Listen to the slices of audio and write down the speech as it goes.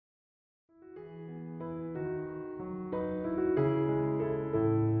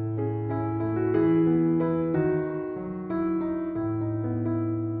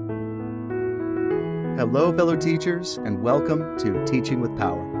Hello, fellow teachers, and welcome to Teaching with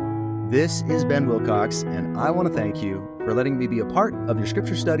Power. This is Ben Wilcox, and I want to thank you for letting me be a part of your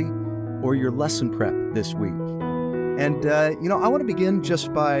scripture study or your lesson prep this week. And, I want to begin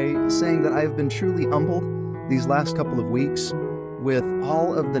just by saying that I've been truly humbled these last couple of weeks with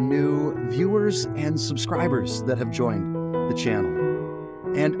all of the new viewers and subscribers that have joined the channel.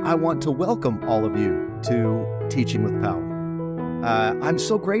 And I want to welcome all of you to Teaching with Power. I'm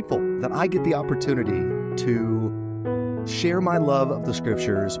so grateful that I get the opportunity to share my love of the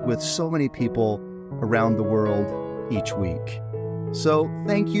scriptures with so many people around the world each week. So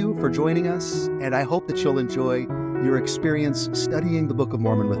thank you for joining us, and I hope that you'll enjoy your experience studying the Book of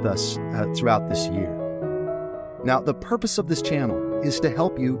Mormon with us throughout this year. Now, the purpose of this channel is to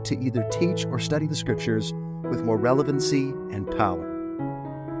help you to either teach or study the scriptures with more relevancy and power.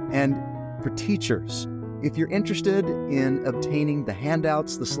 And for teachers, if you're interested in obtaining the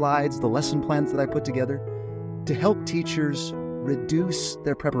handouts, the slides, the lesson plans that I put together to help teachers reduce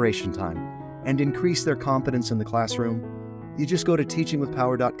their preparation time and increase their confidence in the classroom, you just go to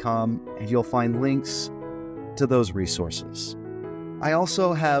teachingwithpower.com and you'll find links to those resources. I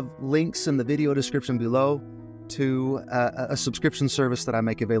also have links in the video description below to a subscription service that I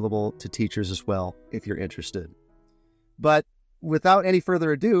make available to teachers as well, if you're interested. But without any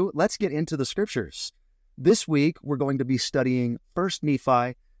further ado, let's get into the scriptures. This week, we're going to be studying 1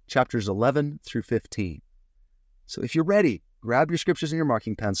 Nephi, chapters 11 through 15. So if you're ready, grab your scriptures and your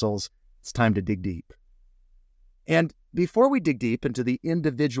marking pencils. It's time to dig deep. And before we dig deep into the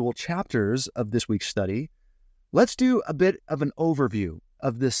individual chapters of this week's study, let's do a bit of an overview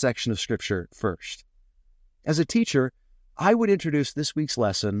of this section of scripture first. As a teacher, I would introduce this week's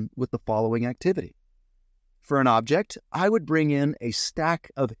lesson with the following activity. For an object, I would bring in a stack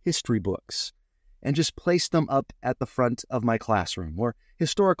of history books and just place them up at the front of my classroom, or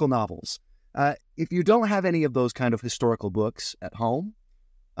historical novels. If you don't have any of those kind of historical books at home,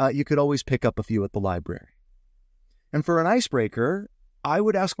 you could always pick up a few at the library. And for an icebreaker, I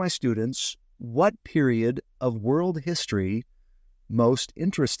would ask my students what period of world history most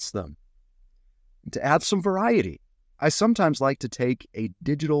interests them. To add some variety, I sometimes like to take a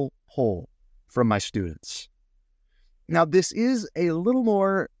digital poll from my students. Now, this is a little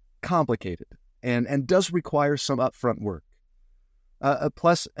more complicated and does require some upfront work.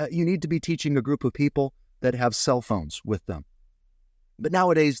 Plus, you need to be teaching a group of people that have cell phones with them. But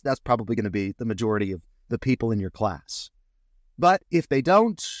nowadays, that's probably going to be the majority of the people in your class. But if they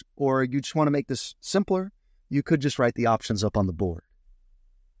don't, or you just want to make this simpler, you could just write the options up on the board.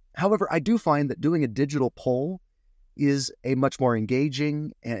 However, I do find that doing a digital poll is a much more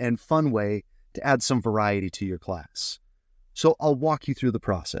engaging and fun way to add some variety to your class. So I'll walk you through the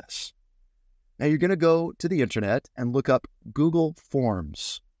process. Now you're going to go to the internet and look up Google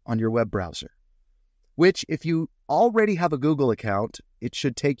Forms on your web browser, which if you already have a Google account, it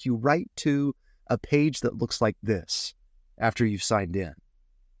should take you right to a page that looks like this after you've signed in.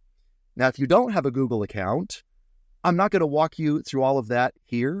 Now, if you don't have a Google account, I'm not going to walk you through all of that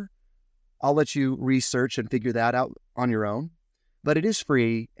here. I'll let you research and figure that out on your own, but it is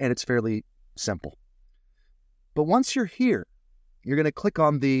free and it's fairly simple. But once you're here, you're going to click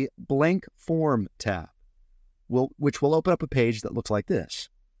on the Blank Form tab, which will open up a page that looks like this.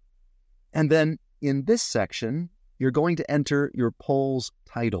 And then in this section, you're going to enter your poll's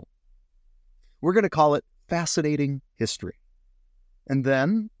title. We're going to call it Fascinating History. And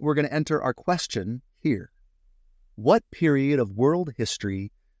then we're going to enter our question here. What period of world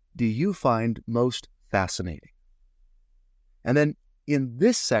history do you find most fascinating? And then in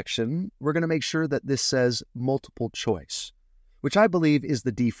this section, we're going to make sure that this says multiple choice, which I believe is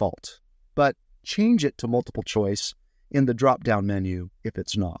the default, but change it to multiple choice in the drop-down menu if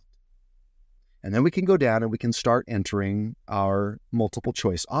it's not. And then we can go down and we can start entering our multiple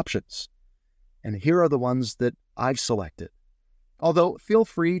choice options. And here are the ones that I've selected, although feel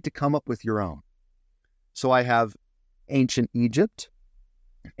free to come up with your own. So I have Ancient Egypt,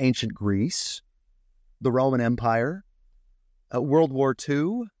 Ancient Greece, the Roman Empire, World War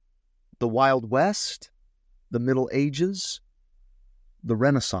II, the Wild West, the Middle Ages, the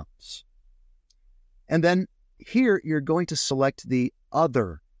Renaissance. And then here you're going to select the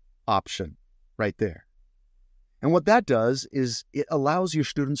Other option right there. And what that does is it allows your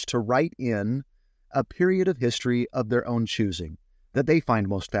students to write in a period of history of their own choosing that they find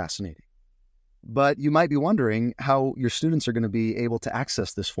most fascinating. But you might be wondering how your students are going to be able to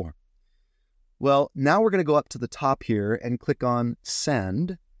access this form. Well, now we're going to go up to the top here and click on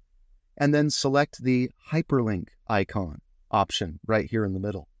Send, and then select the hyperlink icon option right here in the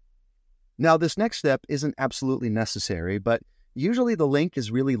middle. Now, this next step isn't absolutely necessary, but usually the link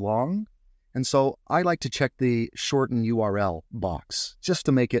is really long And so I like to check the shorten URL box just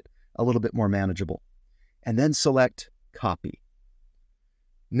to make it a little bit more manageable. And then select copy.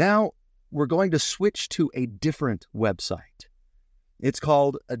 Now we're going to switch to a different website. It's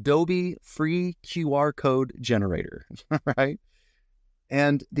called Adobe Free QR Code Generator, right?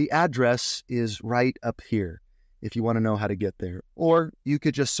 And the address is right up here if you want to know how to get there. Or you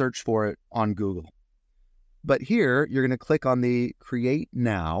could just search for it on Google. But here, you're going to click on the Create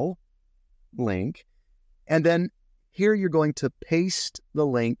Now link. And then here you're going to paste the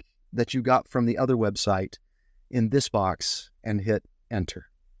link that you got from the other website in this box and hit Enter.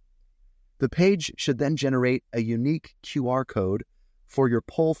 The page should then generate a unique QR code for your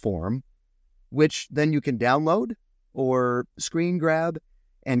poll form, which then you can download or screen grab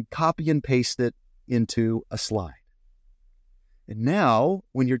and copy and paste it into a slide. And now,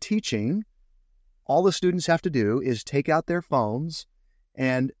 when you're teaching, all the students have to do is take out their phones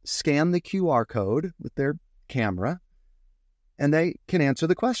and scan the QR code with their camera, and they can answer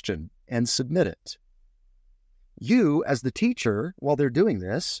the question and submit it. You, as the teacher, while they're doing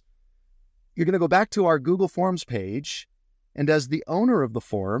this, you're going to go back to our Google Forms page, and as the owner of the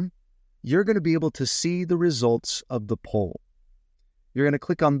form, you're going to be able to see the results of the poll. You're going to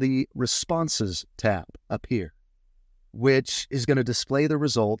click on the Responses tab up here, which is going to display the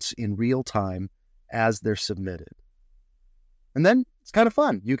results in real time as they're submitted. And then it's kind of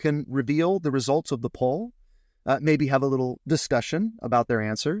fun. You can reveal the results of the poll, maybe have a little discussion about their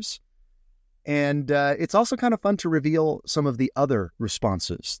answers. And it's also kind of fun to reveal some of the other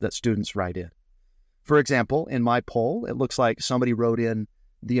responses that students write in. For example, in my poll, it looks like somebody wrote in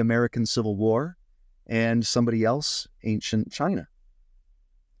the American Civil War and somebody else ancient China.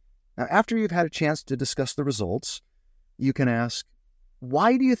 Now, after you've had a chance to discuss the results, you can ask,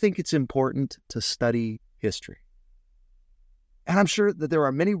 why do you think it's important to study history? And I'm sure that there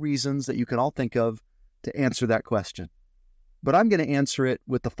are many reasons that you can all think of to answer that question. But I'm going to answer it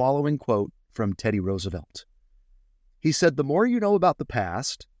with the following quote from Teddy Roosevelt. He said, "The more you know about the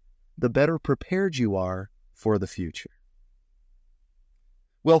past, the better prepared you are for the future."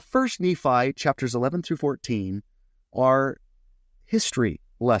 Well, 1 Nephi chapters 11 through 14 are history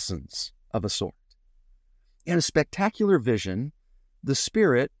lessons of a sort. In a spectacular vision, the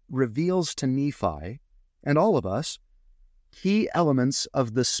Spirit reveals to Nephi and all of us key elements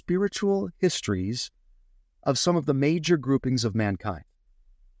of the spiritual histories of some of the major groupings of mankind.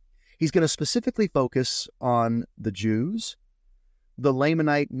 He's going to specifically focus on the Jews, the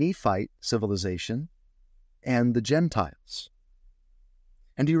Lamanite Nephite civilization, and the Gentiles.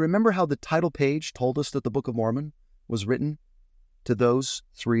 And do you remember how the title page told us that the Book of Mormon was written to those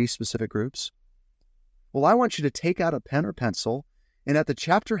three specific groups? Well, I want you to take out a pen or pencil, and at the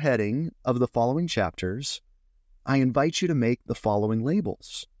chapter heading of the following chapters, I invite you to make the following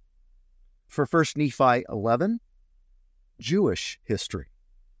labels. For 1 Nephi 11, Jewish history.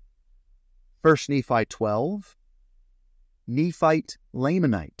 1 Nephi 12, Nephite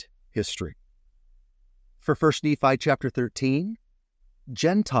Lamanite history. For 1 Nephi chapter 13,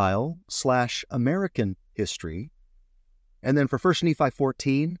 Gentile/American history. And then for 1 Nephi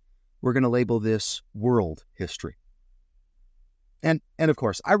 14, we're going to label this world history. And of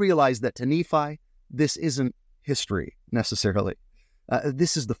course, I realize that to Nephi, this isn't history necessarily.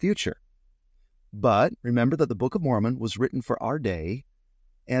 This is the future. But remember that the Book of Mormon was written for our day,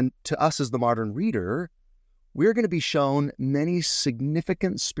 and to us as the modern reader, we're going to be shown many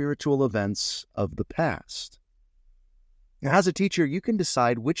significant spiritual events of the past. Now, as a teacher, you can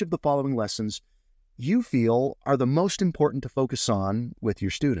decide which of the following lessons you feel are the most important to focus on with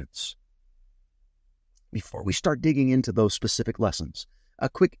your students. Before we start digging into those specific lessons, a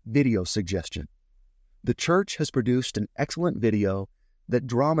quick video suggestion. The church has produced an excellent video that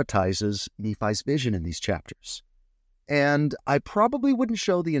dramatizes Nephi's vision in these chapters. And I probably wouldn't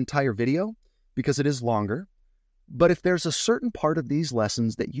show the entire video because it is longer, but if there's a certain part of these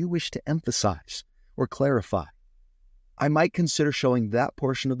lessons that you wish to emphasize or clarify, I might consider showing that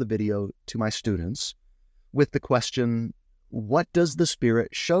portion of the video to my students with the question, what does the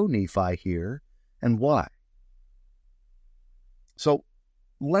Spirit show Nephi here and why? So,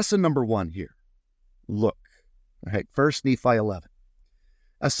 lesson number 1 here. Look. All right, 1 Nephi 11.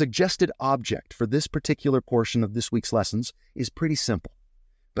 A suggested object for this particular portion of this week's lessons is pretty simple,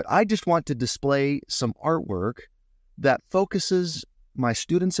 but I just want to display some artwork that focuses my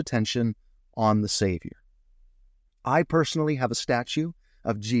students' attention on the Savior. I personally have a statue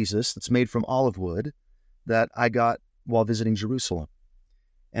of Jesus that's made from olive wood that I got while visiting Jerusalem.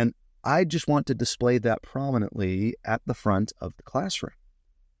 And I just want to display that prominently at the front of the classroom.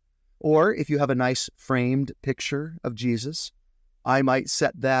 Or if you have a nice framed picture of Jesus, I might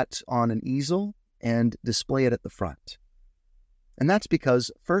set that on an easel and display it at the front. And that's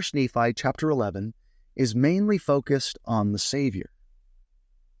because 1 Nephi chapter 11 is mainly focused on the Savior.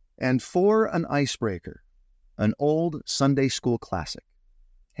 And for an icebreaker, an old Sunday school classic,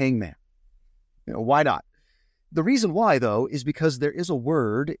 hangman. Why not? The reason why, though, is because there is a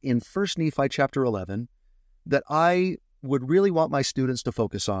word in 1 Nephi chapter 11 that I would really want my students to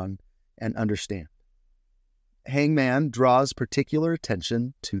focus on and understand. Hangman draws particular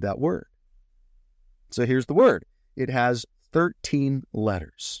attention to that word. So here's the word. It has 13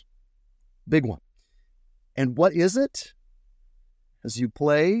 letters. Big one. And what is it? As you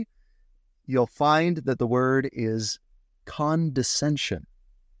play, you'll find that the word is condescension.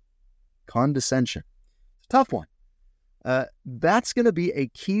 Condescension. It's a tough one. That's going to be a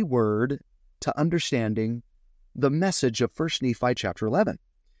key word to understanding the message of 1 Nephi chapter 11.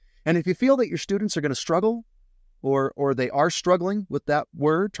 And if you feel that your students are going to struggle, or they are struggling with that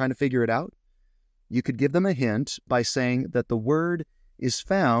word, trying to figure it out, you could give them a hint by saying that the word is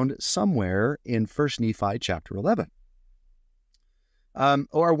found somewhere in 1 Nephi chapter 11.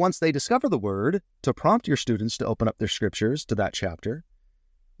 Or once they discover the word, to prompt your students to open up their scriptures to that chapter,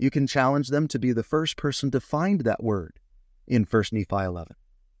 you can challenge them to be the first person to find that word in 1 Nephi 11.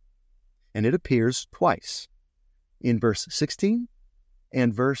 And it appears twice, in verse 16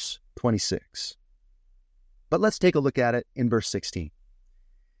 and verse 26. But let's take a look at it in verse 16.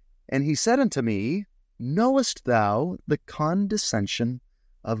 And he said unto me, knowest thou the condescension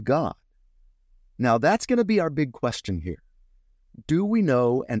of God? Now that's going to be our big question here. Do we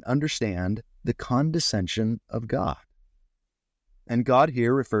know and understand the condescension of God? And God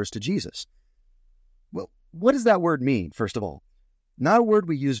here refers to Jesus. Well, what does that word mean, first of all? Not a word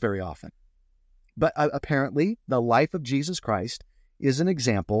we use very often. But apparently, the life of Jesus Christ is an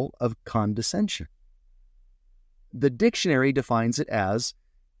example of condescension. The dictionary defines it as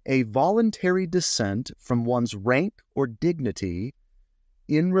a voluntary descent from one's rank or dignity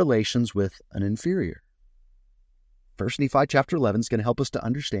in relations with an inferior. 1 Nephi chapter 11 is going to help us to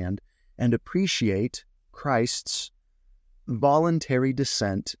understand and appreciate Christ's voluntary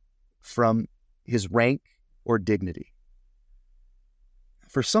descent from his rank or dignity.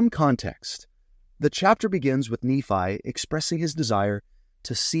 For some context, the chapter begins with Nephi expressing his desire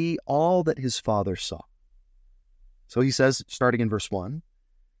to see all that his father saw. So he says, starting in verse 1,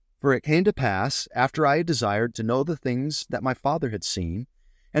 for it came to pass, after I had desired to know the things that my father had seen,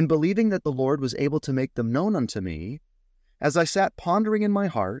 and believing that the Lord was able to make them known unto me, as I sat pondering in my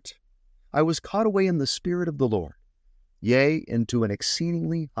heart, I was caught away in the Spirit of the Lord, yea, into an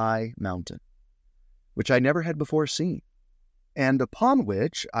exceedingly high mountain, which I never had before seen, and upon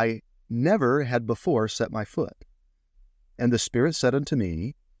which I never had before set my foot. And the Spirit said unto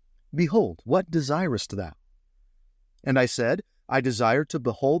me, behold, what desirest thou? And I said, I desire to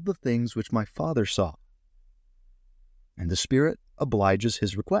behold the things which my father saw. And the Spirit obliges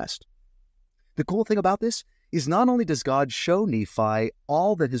his request. The cool thing about this is not only does God show Nephi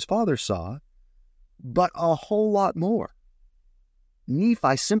all that his father saw, but a whole lot more.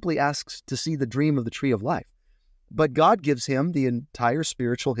 Nephi simply asks to see the dream of the tree of life, but God gives him the entire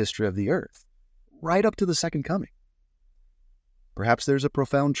spiritual history of the earth, right up to the second coming. Perhaps there's a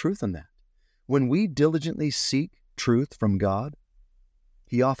profound truth in that. When we diligently seek truth from God,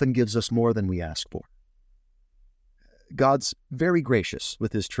 he often gives us more than we ask for. God's very gracious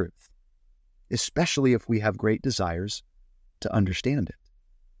with his truth, especially if we have great desires to understand it.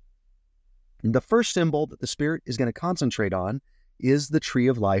 And the first symbol that the Spirit is going to concentrate on is the tree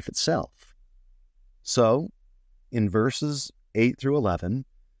of life itself. So, in verses 8 through 11,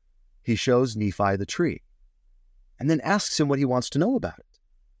 he shows Nephi the tree, and then asks him what he wants to know about it.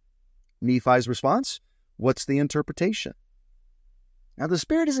 Nephi's response, what's the interpretation? Now, the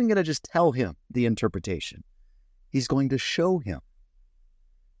Spirit isn't going to just tell him the interpretation. He's going to show him.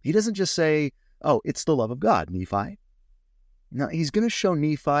 He doesn't just say, oh, it's the love of God, Nephi. Now, he's going to show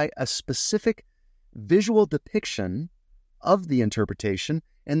Nephi a specific visual depiction of the interpretation,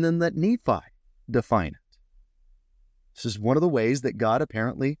 and then let Nephi define it. This is one of the ways that God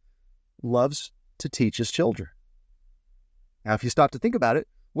apparently loves to teach his children. Now, if you stop to think about it,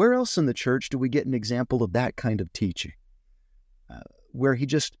 where else in the church do we get an example of that kind of teaching? Where he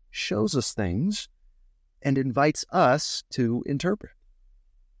just shows us things and invites us to interpret.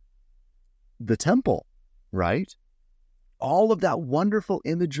 The temple, right? All of that wonderful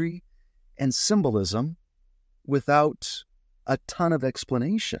imagery and symbolism without a ton of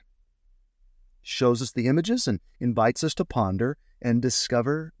explanation. Shows us the images and invites us to ponder and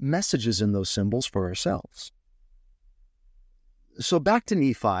discover messages in those symbols for ourselves. So back to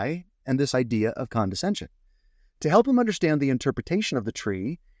Nephi and this idea of condescension. To help him understand the interpretation of the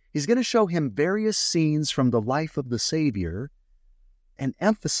tree, he's going to show him various scenes from the life of the Savior and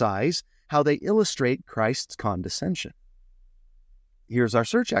emphasize how they illustrate Christ's condescension. Here's our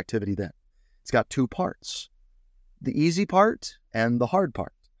search activity then. It's got two parts, the easy part and the hard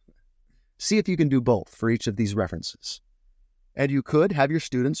part. See if you can do both for each of these references. And you could have your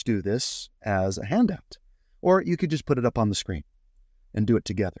students do this as a handout, or you could just put it up on the screen and do it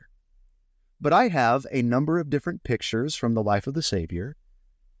together. But I have a number of different pictures from the life of the Savior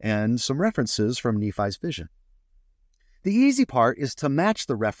and some references from Nephi's vision. The easy part is to match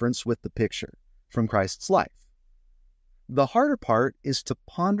the reference with the picture from Christ's life. The harder part is to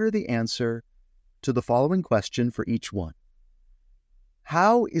ponder the answer to the following question for each one.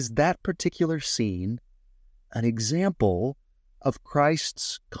 How is that particular scene an example of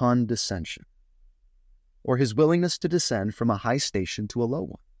Christ's condescension, or his willingness to descend from a high station to a low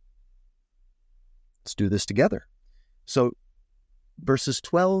one? Let's do this together. So, verses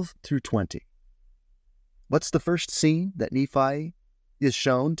 12 through 20. What's the first scene that Nephi is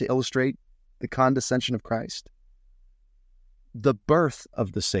shown to illustrate the condescension of Christ? The birth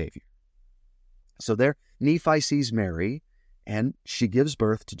of the Savior. So there, Nephi sees Mary, and she gives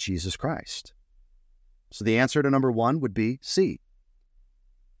birth to Jesus Christ. So the answer to number 1 would be C.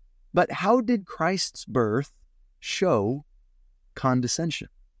 But how did Christ's birth show condescension?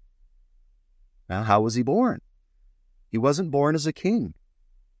 Now, how was he born? He wasn't born as a king,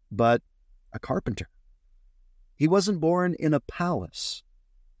 but a carpenter. He wasn't born in a palace,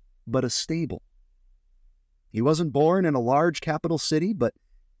 but a stable. He wasn't born in a large capital city, but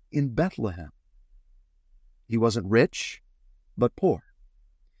in Bethlehem. He wasn't rich, but poor.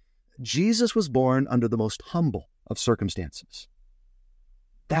 Jesus was born under the most humble of circumstances.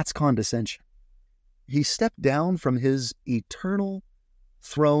 That's condescension. He stepped down from his eternal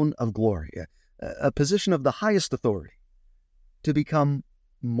throne of glory, a position of the highest authority, to become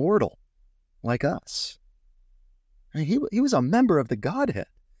mortal like us. He was a member of the Godhead,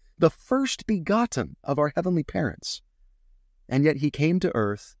 the first begotten of our heavenly parents, and yet he came to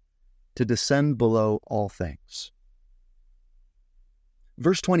earth to descend below all things.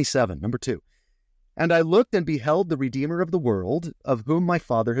 Verse 27, number 2. And I looked and beheld the Redeemer of the world, of whom my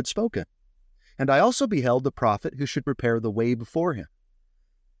Father had spoken. And I also beheld the prophet who should prepare the way before him.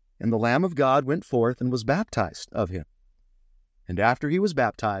 And the Lamb of God went forth and was baptized of him. And after he was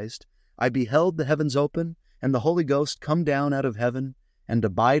baptized, I beheld the heavens open, and the Holy Ghost come down out of heaven, and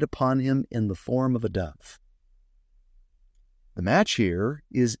abide upon him in the form of a dove. The match here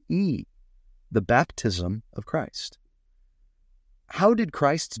is E, the baptism of Christ. How did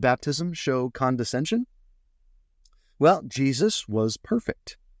Christ's baptism show condescension? Well, Jesus was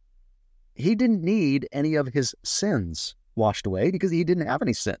perfect. He didn't need any of his sins washed away because he didn't have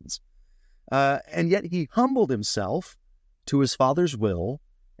any sins. And yet he humbled himself to his Father's will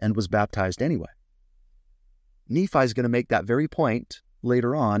and was baptized anyway. Nephi is going to make that very point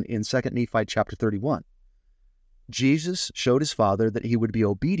later on in 2 Nephi chapter 31. Jesus showed his Father that he would be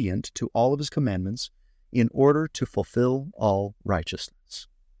obedient to all of his commandments in order to fulfill all righteousness.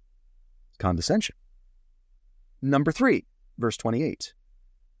 Condescension. Number 3, verse 28.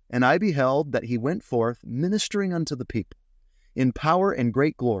 And I beheld that he went forth ministering unto the people in power and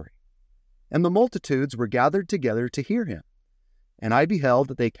great glory. And the multitudes were gathered together to hear him. And I beheld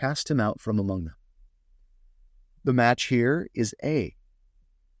that they cast him out from among them. The match here is A,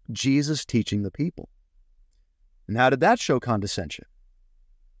 Jesus teaching the people. And how did that show condescension?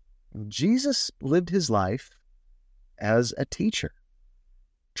 Jesus lived his life as a teacher,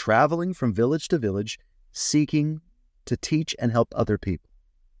 traveling from village to village, seeking to teach and help other people.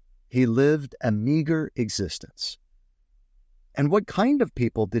 He lived a meager existence. And what kind of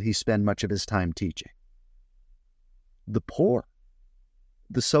people did he spend much of his time teaching? The poor,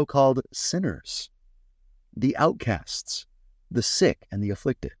 the so-called sinners, the outcasts, the sick and the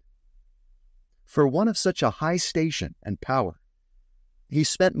afflicted. For one of such a high station and power, he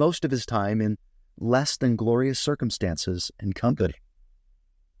spent most of his time in less than glorious circumstances and company.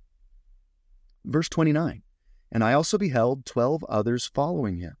 Verse 29, and I also beheld 12 others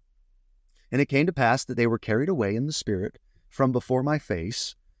following him. And it came to pass that they were carried away in the Spirit from before my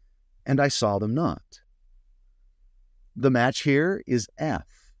face, and I saw them not. The match here is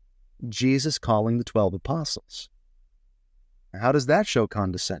F, Jesus calling the 12 apostles. How does that show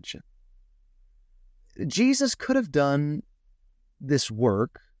condescension? Jesus could have done this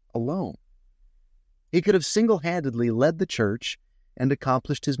work alone. He could have single-handedly led the church and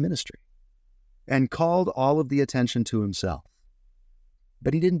accomplished his ministry and called all of the attention to himself.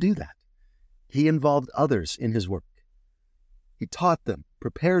 But he didn't do that. He involved others in his work. He taught them,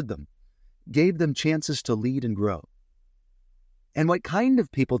 prepared them, gave them chances to lead and grow. And what kind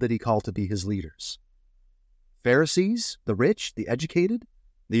of people did he call to be his leaders? Pharisees, the rich, the educated,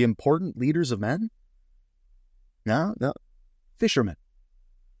 the important leaders of men? No. Fishermen,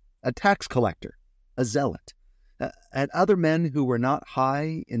 a tax collector, a zealot, and other men who were not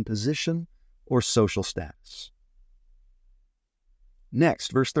high in position or social status.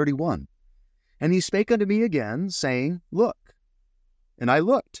 Next, verse 31. And he spake unto me again, saying, Look. And I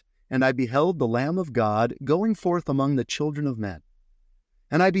looked, and I beheld the Lamb of God going forth among the children of men.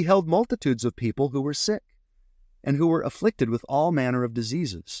 And I beheld multitudes of people who were sick, and who were afflicted with all manner of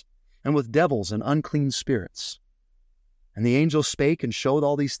diseases, and with devils and unclean spirits. And the angel spake and showed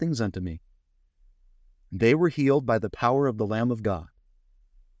all these things unto me. They were healed by the power of the Lamb of God,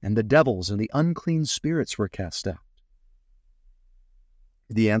 and the devils and the unclean spirits were cast out.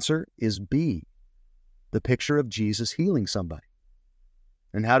 The answer is B, the picture of Jesus healing somebody.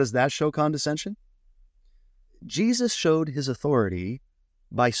 And how does that show condescension? Jesus showed his authority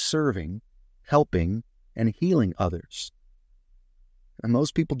by serving, helping, and healing others. And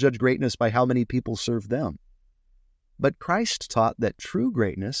most people judge greatness by how many people serve them. But Christ taught that true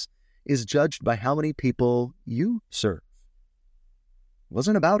greatness is judged by how many people you serve. It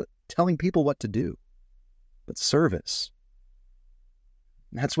wasn't about telling people what to do, but service.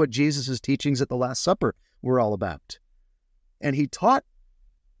 That's what Jesus' teachings at the Last Supper were all about. And he taught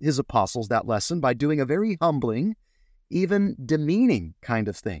his apostles that lesson by doing a very humbling, even demeaning kind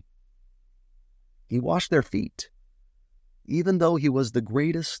of thing. He washed their feet, even though he was the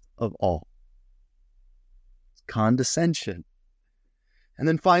greatest of all. Condescension. And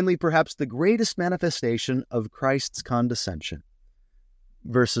then finally, perhaps the greatest manifestation of Christ's condescension.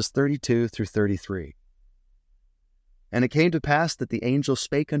 Verses 32 through 33. And it came to pass that the angel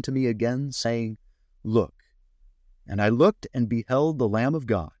spake unto me again, saying, Look. And I looked and beheld the Lamb of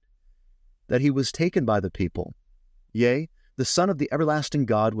God, that he was taken by the people. Yea, the Son of the everlasting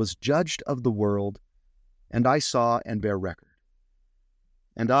God was judged of the world, and I saw and bear record.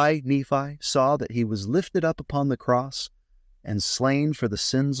 And I, Nephi, saw that he was lifted up upon the cross and slain for the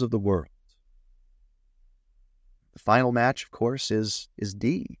sins of the world. The final match, of course, is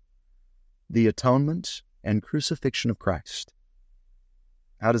D, the atonement and crucifixion of Christ.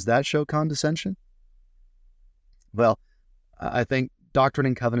 How does that show condescension? Well, I think Doctrine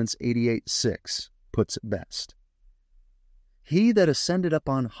and Covenants 88:6 puts it best. He that ascended up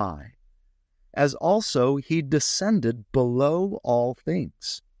on high, as also he descended below all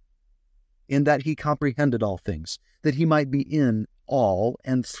things, in that he comprehended all things, that he might be in all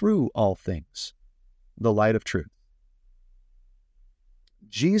and through all things, the light of truth.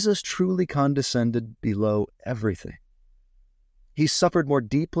 Jesus truly condescended below everything. He suffered more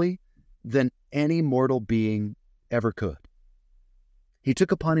deeply than any mortal being ever could. He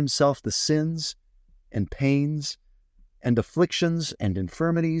took upon himself the sins and pains and afflictions and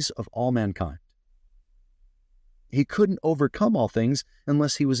infirmities of all mankind. He couldn't overcome all things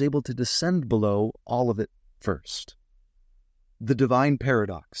unless he was able to descend below all of it first. The divine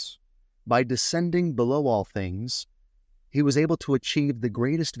paradox. By descending below all things, he was able to achieve the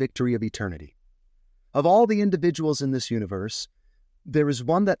greatest victory of eternity. Of all the individuals in this universe, there is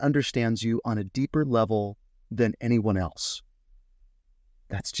one that understands you on a deeper level than anyone else.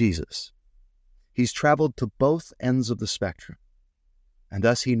 That's Jesus. He's traveled to both ends of the spectrum, and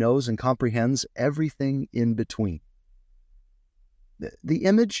thus he knows and comprehends everything in between. The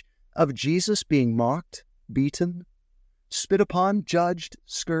image of Jesus being mocked, beaten, spit upon, judged,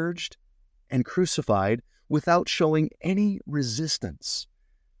 scourged, and crucified without showing any resistance,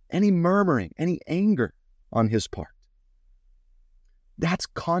 any murmuring, any anger on his part. That's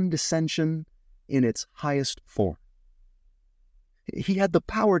condescension in its highest form. He had the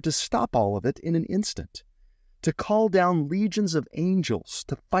power to stop all of it in an instant, to call down legions of angels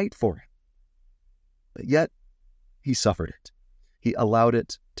to fight for him. But yet, he suffered it. He allowed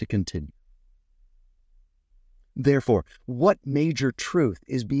it to continue. Therefore, what major truth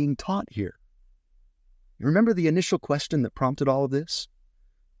is being taught here? Remember the initial question that prompted all of this?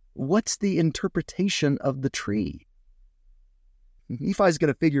 What's the interpretation of the tree? Nephi's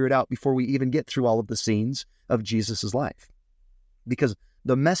going to figure it out before we even get through all of the scenes of Jesus' life, because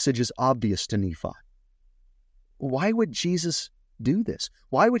the message is obvious to Nephi. Why would Jesus do this?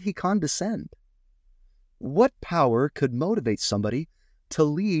 Why would he condescend? What power could motivate somebody to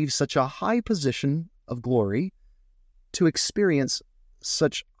leave such a high position of glory to experience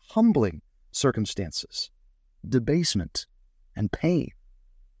such humbling circumstances, debasement, and pain?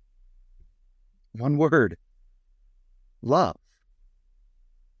 One word: love.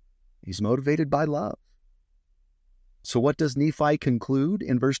 He's motivated by love. So what does Nephi conclude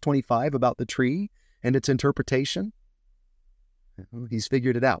in verse 25 about the tree and its interpretation? Well, he's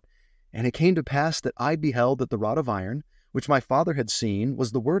figured it out. And it came to pass that I beheld that the rod of iron, which my father had seen,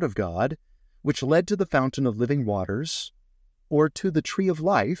 was the word of God, which led to the fountain of living waters, or to the tree of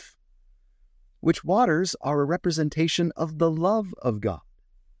life, which waters are a representation of the love of God.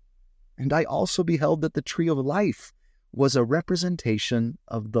 And I also beheld that the tree of life was a representation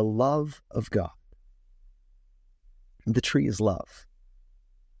of the love of God. The tree is love.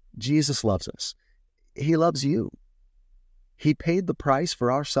 Jesus loves us. He loves you. He paid the price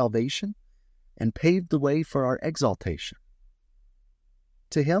for our salvation and paved the way for our exaltation.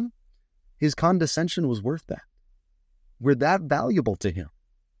 To him, his condescension was worth that. We're that valuable to him.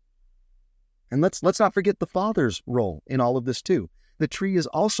 And let's not forget the Father's role in all of this too. The tree is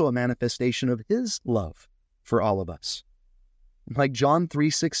also a manifestation of his love for all of us. Like John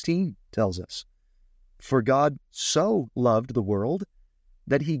 3:16 tells us, "For God so loved the world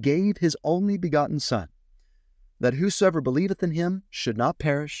that he gave his only begotten Son, that whosoever believeth in him should not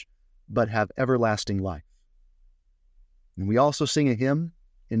perish, but have everlasting life." And we also sing a hymn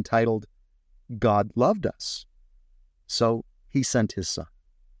entitled, "God loved us, so he sent his Son."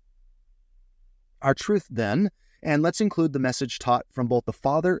 Our truth then, and let's include the message taught from both the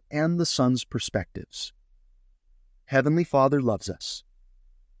Father and the Son's perspectives. Heavenly Father loves us,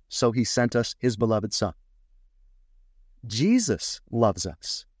 so he sent us his beloved Son. Jesus loves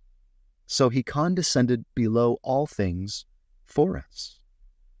us, so he condescended below all things for us.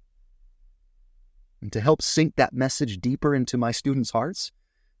 And to help sink that message deeper into my students' hearts,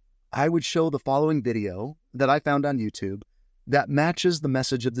 I would show the following video that I found on YouTube that matches the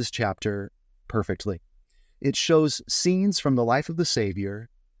message of this chapter perfectly. It shows scenes from the life of the Savior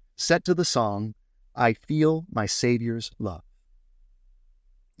set to the song, "I Feel My Savior's Love."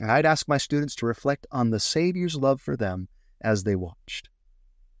 And I'd ask my students to reflect on the Savior's love for them as they watched.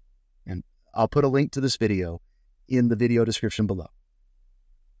 And I'll put a link to this video in the video description below.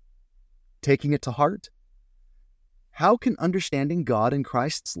 Taking it to heart, how can understanding God and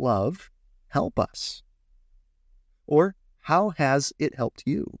Christ's love help us? Or how has it helped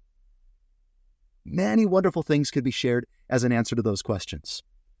you? Many wonderful things could be shared as an answer to those questions.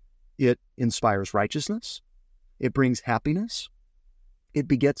 It inspires righteousness. It brings happiness. It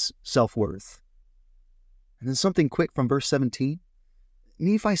begets self-worth. And then something quick from verse 17.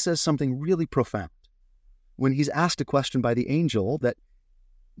 Nephi says something really profound when he's asked a question by the angel that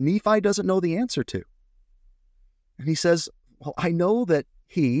Nephi doesn't know the answer to. And he says, "Well, I know that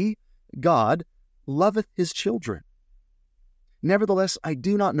he, God, loveth his children. Nevertheless, I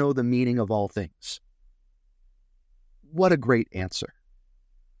do not know the meaning of all things." What a great answer.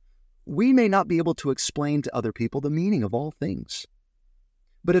 We may not be able to explain to other people the meaning of all things.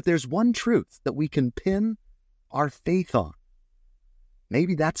 But if there's one truth that we can pin our faith on,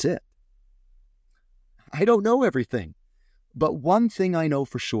 maybe that's it. I don't know everything, but one thing I know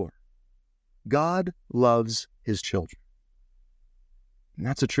for sure: God loves his children. And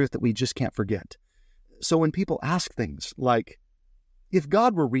that's a truth that we just can't forget. So when people ask things like, if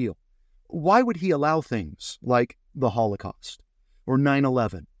God were real, why would he allow things like the Holocaust, or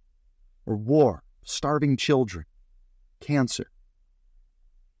 9/11, or war, starving children, cancer?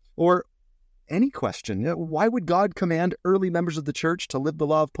 Or any question, why would God command early members of the church to live the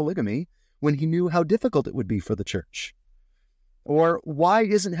law of polygamy when he knew how difficult it would be for the church? Or why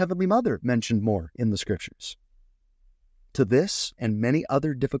isn't Heavenly Mother mentioned more in the scriptures? To this and many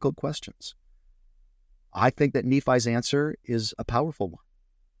other difficult questions, I think that Nephi's answer is a powerful one.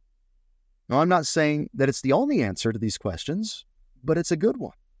 Now, I'm not saying that it's the only answer to these questions, but it's a good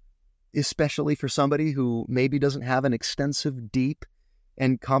one, especially for somebody who maybe doesn't have an extensive, deep,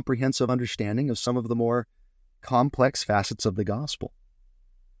 and comprehensive understanding of some of the more complex facets of the gospel.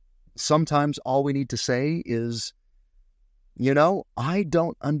 Sometimes all we need to say is, I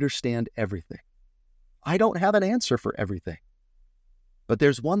don't understand everything. I don't have an answer for everything. But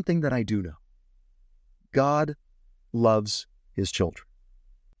there's one thing that I do know. God loves his children.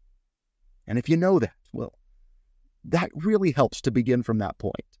 And if you know that, well, that really helps to begin from that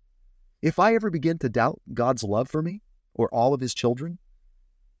point. If I ever begin to doubt God's love for me or all of his children,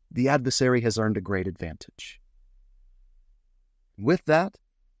 the adversary has earned a great advantage. With that,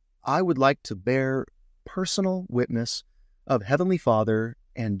 I would like to bear personal witness of Heavenly Father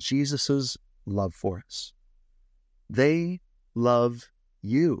and Jesus' love for us. They love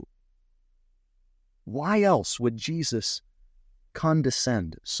you. Why else would Jesus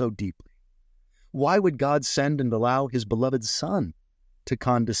condescend so deeply? Why would God send and allow his beloved Son to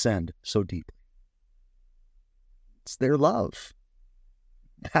condescend so deeply? It's their love.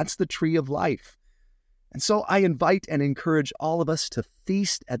 That's the tree of life. And so I invite and encourage all of us to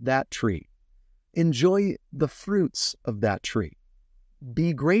feast at that tree. Enjoy the fruits of that tree.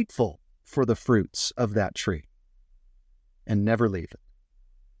 Be grateful for the fruits of that tree. And never leave it.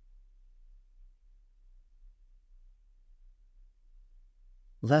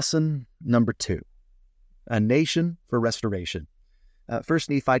 Lesson number 2, a nation for restoration. 1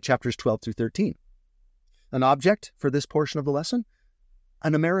 Nephi chapters 12 through 13. An object for this portion of the lesson,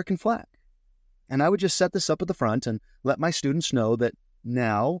 an American flag. And I would just set this up at the front and let my students know that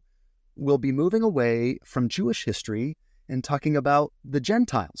now we'll be moving away from Jewish history and talking about the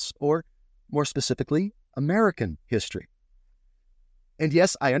Gentiles, or more specifically, American history. And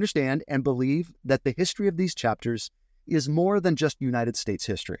yes, I understand and believe that the history of these chapters is more than just United States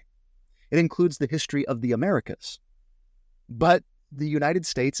history. It includes the history of the Americas. But the United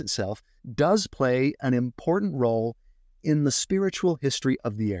States itself does play an important role in the spiritual history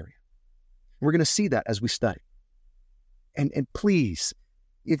of the area. We're going to see that as we study. And please,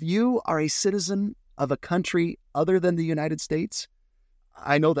 if you are a citizen of a country other than the United States,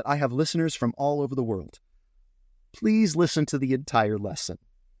 I know that I have listeners from all over the world. Please listen to the entire lesson,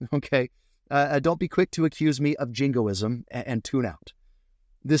 okay? Don't be quick to accuse me of jingoism and tune out.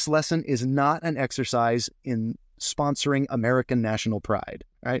 This lesson is not an exercise in sponsoring American national pride,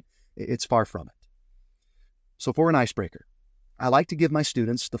 right? It's far from it. So for an icebreaker, I like to give my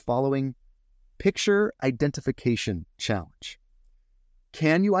students the following picture identification challenge.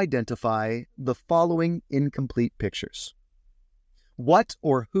 Can you identify the following incomplete pictures? What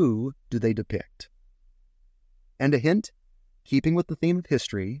or who do they depict? And a hint, keeping with the theme of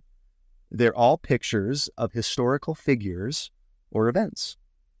history, they're all pictures of historical figures or events.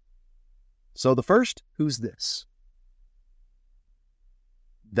 So the first, who's this?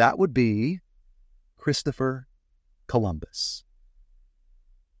 That would be Christopher Columbus.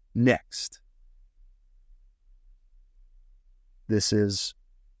 Next, this is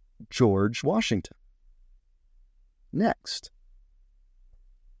George Washington. Next,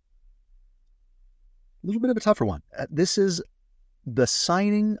 a little bit of a tougher one. This is the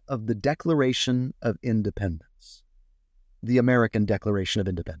signing of the Declaration of Independence, the American Declaration of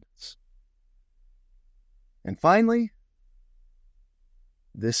Independence. And finally,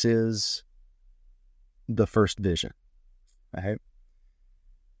 this is the first vision. Right?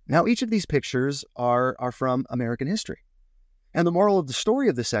 Now, each of these pictures are from American history. And the moral of the story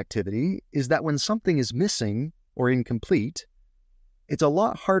of this activity is that when something is missing or incomplete, it's a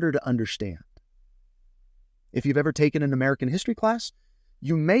lot harder to understand. If you've ever taken an American history class,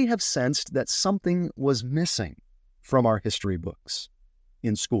 you may have sensed that something was missing from our history books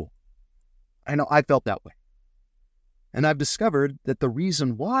in school. I know I felt that way. And I've discovered that the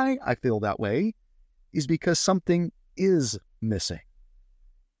reason why I feel that way is because something is missing.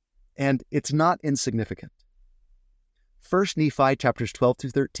 And it's not insignificant. 1 Nephi chapters 12 through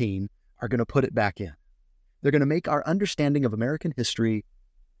 13 are going to put it back in. They're going to make our understanding of American history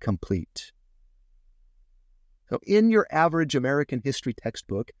complete. So in your average American history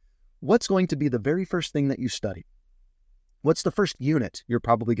textbook, what's going to be the very first thing that you study? What's the first unit you're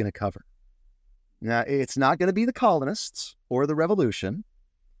probably going to cover? Now, it's not going to be the colonists or the Revolution.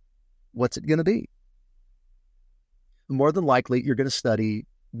 What's it going to be? More than likely, you're going to study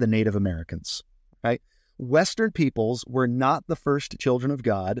the Native Americans, right? Western peoples were not the first children of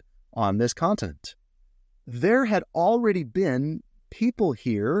God on this continent. There had already been people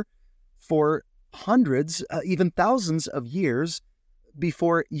here for hundreds, even thousands of years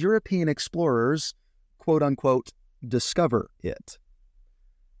before European explorers, quote unquote, discover it.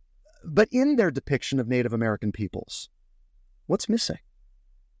 But in their depiction of Native American peoples, what's missing?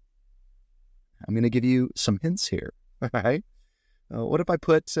 I'm going to give you some hints here, all right? What if I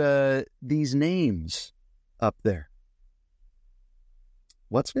put these names up there?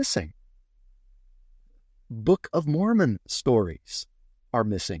 What's missing? Book of Mormon stories are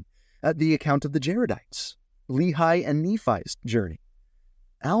missing. The account of the Jaredites, Lehi and Nephi's journey,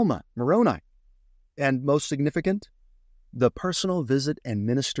 Alma, Moroni, and most significant, the personal visit and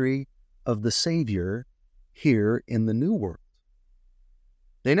ministry of the Savior here in the New World.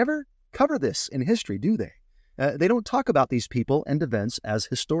 They never cover this in history, do they? They don't talk about these people and events as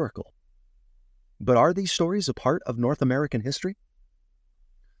historical. But are these stories a part of North American history?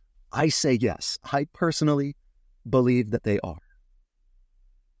 I say yes. I personally believe that they are.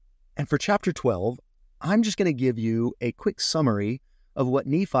 And for chapter 12, I'm just going to give you a quick summary of what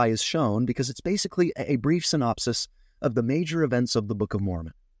Nephi is shown because it's basically a brief synopsis of the major events of the Book of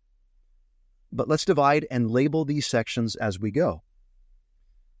Mormon. But let's divide and label these sections as we go.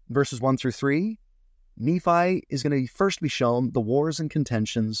 Verses 1 through 3, Nephi is going to first be shown the wars and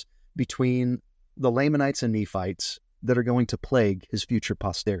contentions between the Lamanites and Nephites that are going to plague his future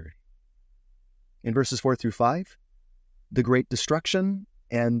posterity. In verses 4 through 5, the great destruction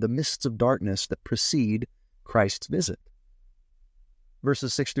and the mists of darkness that precede Christ's visit.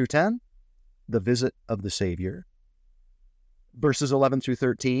 Verses 6 through 10, the visit of the Savior. Verses 11 through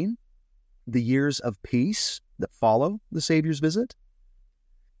 13, the years of peace that follow the Savior's visit.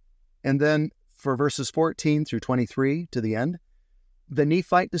 And then for verses 14 through 23 to the end, the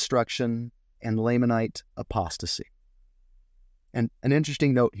Nephite destruction and Lamanite apostasy. And an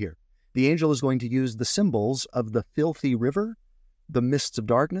interesting note here, the angel is going to use the symbols of the filthy river, the mists of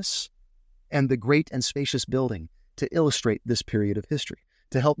darkness, and the great and spacious building to illustrate this period of history,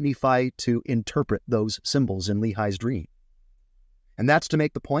 to help Nephi to interpret those symbols in Lehi's dream. And that's to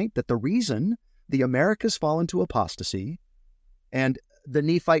make the point that the reason the Americas fall into apostasy and the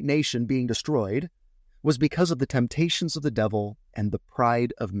Nephite nation being destroyed was because of the temptations of the devil and the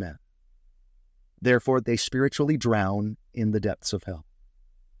pride of men. Therefore, they spiritually drown in the depths of hell.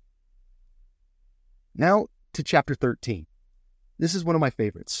 Now to chapter 13. This is one of my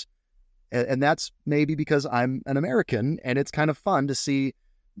favorites. And that's maybe because I'm an American and it's kind of fun to see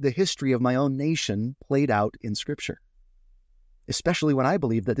the history of my own nation played out in Scripture. Especially when I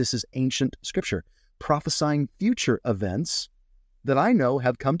believe that this is ancient Scripture, prophesying future events that I know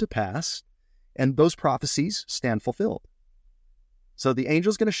have come to pass, and those prophecies stand fulfilled. So the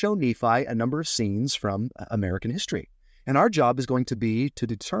angel's going to show Nephi a number of scenes from American history. And our job is going to be to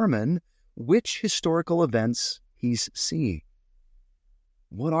determine which historical events he's seeing.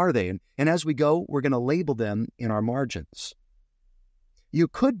 What are they? And as we go, we're going to label them in our margins. You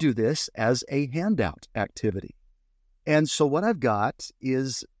could do this as a handout activity. And so what I've got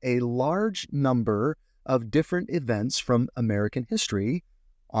is a large number of different events from American history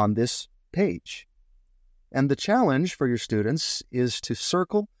on this page. And the challenge for your students is to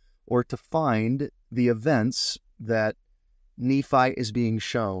circle or to find the events that Nephi is being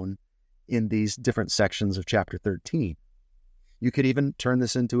shown in these different sections of chapter 13. You could even turn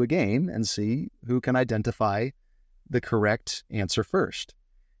this into a game and see who can identify the correct answer first.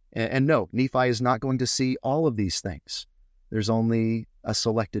 And no, Nephi is not going to see all of these things. There's only a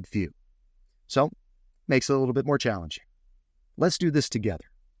selected few. So, makes it a little bit more challenging. Let's do this together.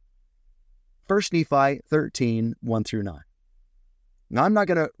 1 Nephi 13, 1 through 9. Now, I'm not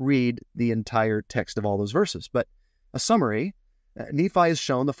going to read the entire text of all those verses, but a summary. Nephi is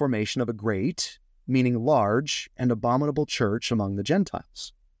shown the formation of a great, meaning large, and abominable church among the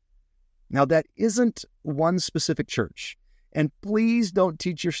Gentiles. Now, that isn't one specific church. And please don't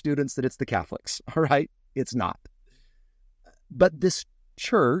teach your students that it's the Catholics, all right? It's not. But this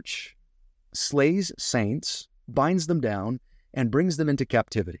church slays saints, binds them down, and brings them into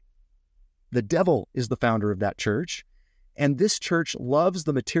captivity. The devil is the founder of that church, and this church loves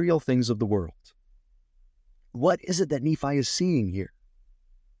the material things of the world. What is it that Nephi is seeing here?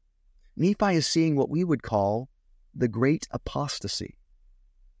 Nephi is seeing what we would call the great apostasy.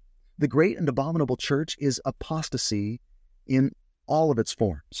 The great and abominable church is apostasy in all of its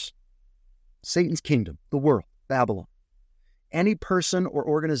forms. Satan's kingdom, the world, Babylon. Any person or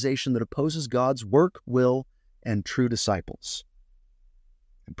organization that opposes God's work, will, and true disciples.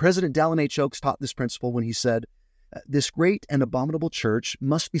 And President Dallin H. Oaks taught this principle when he said, "This great and abominable church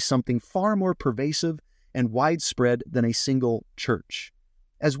must be something far more pervasive and widespread than a single church,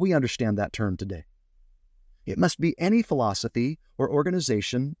 as we understand that term today. It must be any philosophy or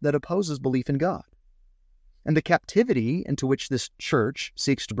organization that opposes belief in God. And the captivity into which this church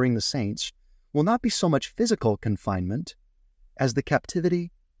seeks to bring the saints will not be so much physical confinement as the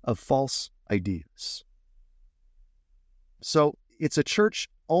captivity of false ideas." So it's a church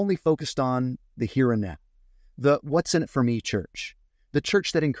only focused on the here and now, the what's in it for me church, the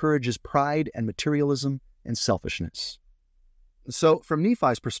church that encourages pride and materialism and selfishness. So from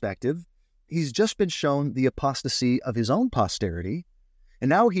Nephi's perspective, he's just been shown the apostasy of his own posterity, and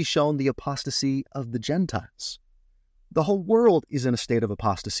now he's shown the apostasy of the Gentiles. The whole world is in a state of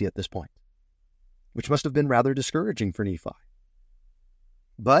apostasy at this point, which must have been rather discouraging for Nephi.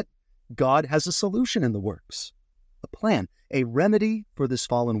 But God has a solution in the works, a plan, a remedy for this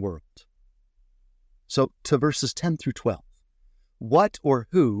fallen world. So to verses 10 through 12, what or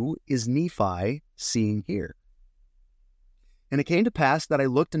who is Nephi seeing here? "And it came to pass that I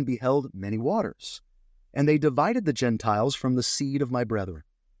looked and beheld many waters, and they divided the Gentiles from the seed of my brethren.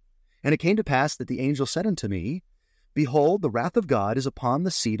 And it came to pass that the angel said unto me, Behold, the wrath of God is upon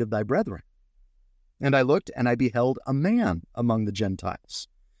the seed of thy brethren. And I looked, and I beheld a man among the Gentiles,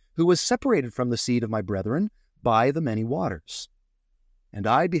 who was separated from the seed of my brethren by the many waters. And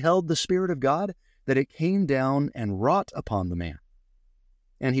I beheld the Spirit of God, that it came down and wrought upon the man.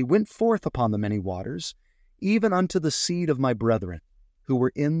 And he went forth upon the many waters, even unto the seed of my brethren, who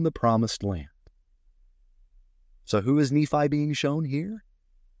were in the promised land. So who is Nephi being shown here?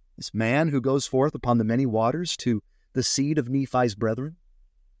 This man who goes forth upon the many waters to the seed of Nephi's brethren?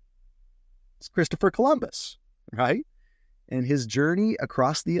 It's Christopher Columbus, right? And his journey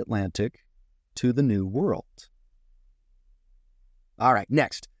across the Atlantic to the New World. All right,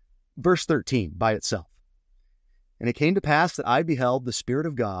 next, verse 13 by itself. And it came to pass that I beheld the Spirit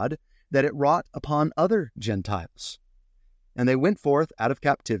of God, that it wrought upon other Gentiles. And they went forth out of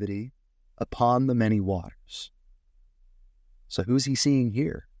captivity upon the many waters. So who's he seeing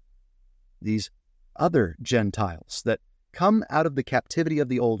here? These other Gentiles that come out of the captivity of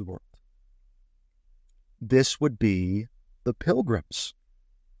the old world. This would be the pilgrims.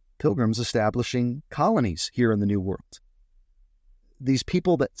 Pilgrims establishing colonies here in the New World. These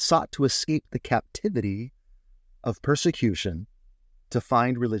people that sought to escape the captivity of persecution to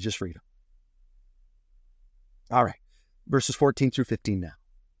find religious freedom. All right, verses 14 through 15 now.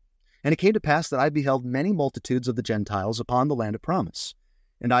 And it came to pass that I beheld many multitudes of the Gentiles upon the land of promise,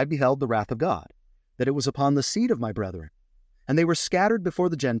 and I beheld the wrath of God, that it was upon the seed of my brethren, and they were scattered before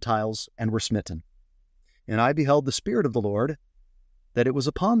the Gentiles and were smitten. And I beheld the Spirit of the Lord, that it was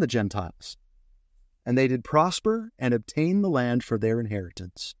upon the Gentiles, and they did prosper and obtain the land for their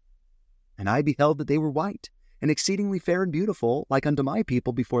inheritance. And I beheld that they were white, and exceedingly fair and beautiful, like unto my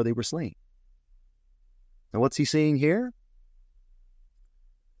people before they were slain. Now what's he seeing here?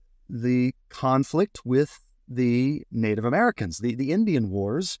 The conflict with the Native Americans, the Indian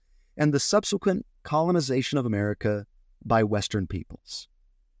Wars, and the subsequent colonization of America by Western peoples.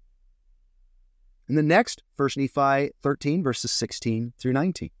 And the next, 1 Nephi 13, verses 16 through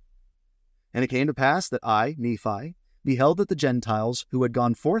 19. And it came to pass that I, Nephi, beheld that the Gentiles who had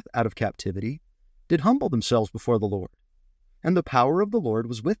gone forth out of captivity did humble themselves before the Lord, and the power of the Lord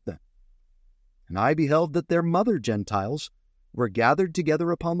was with them. And I beheld that their mother Gentiles were gathered together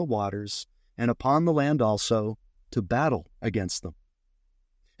upon the waters, and upon the land also, to battle against them.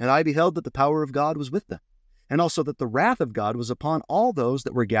 And I beheld that the power of God was with them, and also that the wrath of God was upon all those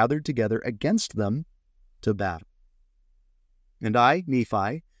that were gathered together against them to battle. And I,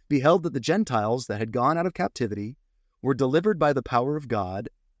 Nephi, beheld that the Gentiles that had gone out of captivity were delivered by the power of God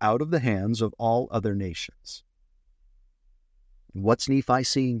out of the hands of all other nations. And what's Nephi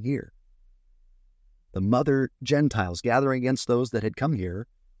seeing here? The mother Gentiles gathering against those that had come here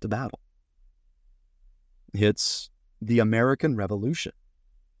to battle. It's the American Revolution.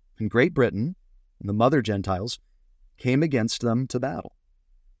 In Great Britain, the mother Gentiles came against them to battle,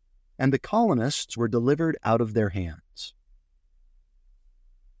 and the colonists were delivered out of their hands.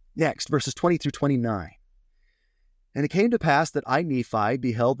 Next, verses 20 through 29. And it came to pass that I, Nephi,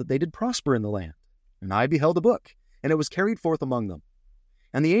 beheld that they did prosper in the land. And I beheld a book, and it was carried forth among them.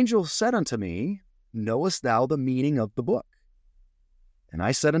 And the angel said unto me, Knowest thou the meaning of the book? And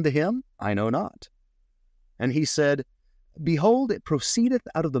I said unto him, I know not. And he said, Behold, it proceedeth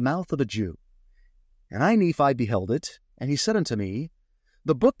out of the mouth of a Jew. And I, Nephi, beheld it, and he said unto me,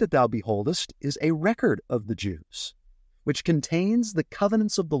 The book that thou beholdest is a record of the Jews, which contains the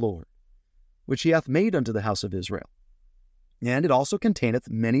covenants of the Lord, which he hath made unto the house of Israel. And it also containeth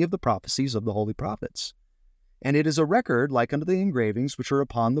many of the prophecies of the holy prophets. And it is a record like unto the engravings which are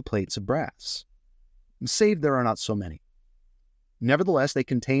upon the plates of brass, save there are not so many. Nevertheless, they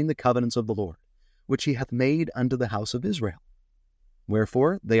contain the covenants of the Lord, which he hath made unto the house of Israel.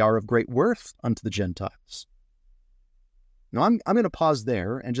 Wherefore, they are of great worth unto the Gentiles. Now, I'm going to pause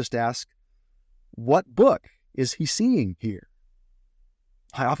there and just ask, what book is he seeing here?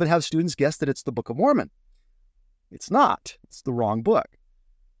 I often have students guess that it's the Book of Mormon. It's not. It's the wrong book.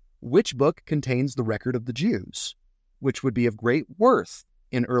 Which book contains the record of the Jews, which would be of great worth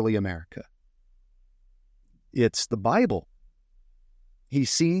in early America? It's the Bible.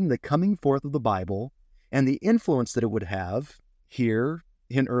 He's seeing the coming forth of the Bible and the influence that it would have here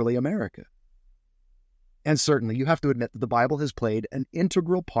in early America. And certainly, you have to admit that the Bible has played an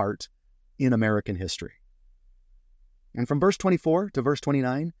integral part in American history. And from verse 24 to verse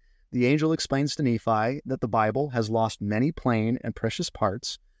 29, the angel explains to Nephi that the Bible has lost many plain and precious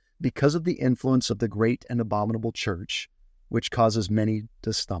parts because of the influence of the great and abominable church, which causes many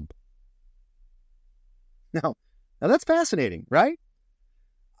to stumble. Now that's fascinating, right?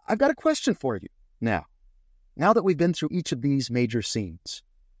 I've got a question for you now. Now that we've been through each of these major scenes,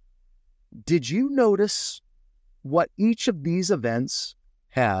 did you notice what each of these events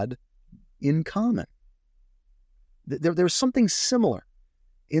had in common? There's something similar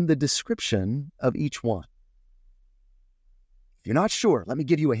in the description of each one. If you're not sure, let me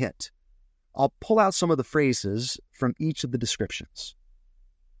give you a hint. I'll pull out some of the phrases from each of the descriptions.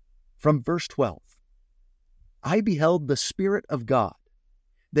 From verse 12, I beheld the Spirit of God,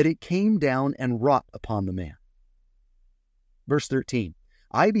 that it came down and wrought upon the man. Verse 13,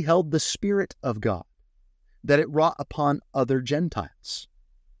 I beheld the Spirit of God, that it wrought upon other Gentiles.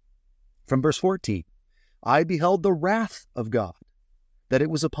 From verse 14, I beheld the wrath of God, that it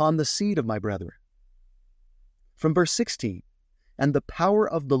was upon the seed of my brethren. From verse 16, and the power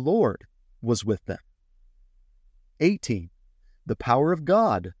of the Lord was with them. 18, the power of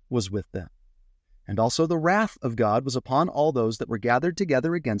God was with them, and also the wrath of God was upon all those that were gathered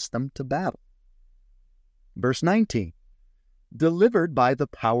together against them to battle. Verse 19, delivered by the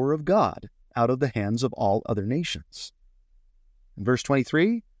power of God out of the hands of all other nations. In verse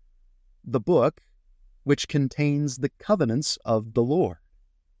 23, the book which contains the covenants of the Lord.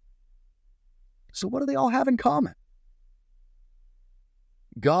 So what do they all have in common?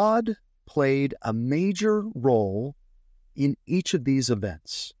 God played a major role in each of these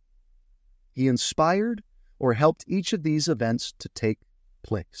events. He inspired or helped each of these events to take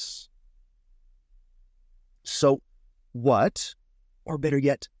place. So what, or better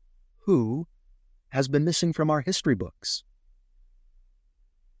yet, who, has been missing from our history books?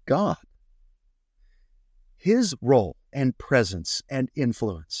 God. His role and presence and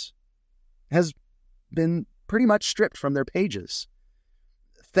influence has been pretty much stripped from their pages.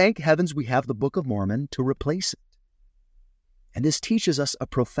 Thank heavens we have the Book of Mormon to replace it. And this teaches us a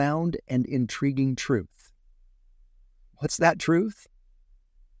profound and intriguing truth. What's that truth?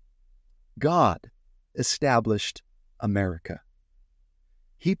 God established America.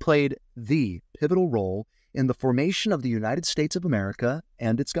 He played the pivotal role in the formation of the United States of America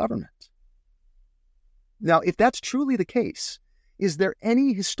and its government. Now, if that's truly the case, is there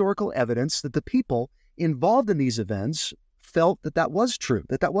any historical evidence that the people involved in these events felt that that was true,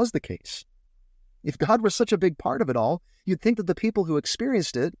 that that was the case? If God was such a big part of it all, you'd think that the people who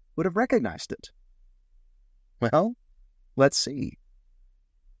experienced it would have recognized it. Well, let's see.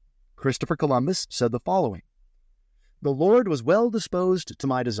 Christopher Columbus said the following, "The Lord was well disposed to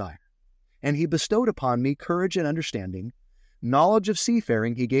my desire, and he bestowed upon me courage and understanding. Knowledge of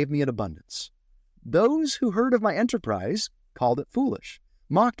seafaring he gave me in abundance. Those who heard of my enterprise called it foolish,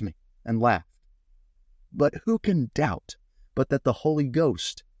 mocked me, and laughed. But who can doubt but that the Holy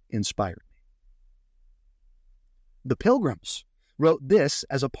Ghost inspired me?" The Pilgrims wrote this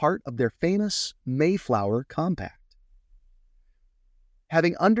as a part of their famous Mayflower Compact.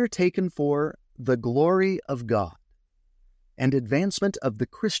 Having undertaken for the glory of God and advancement of the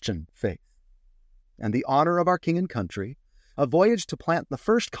Christian faith and the honor of our king and country, a voyage to plant the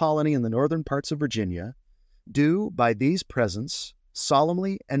first colony in the northern parts of Virginia, do by these presents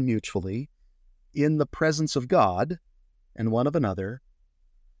solemnly and mutually, in the presence of God and one of another,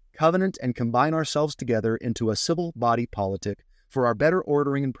 covenant and combine ourselves together into a civil body politic for our better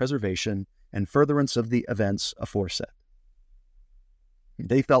ordering and preservation and furtherance of the events aforesaid.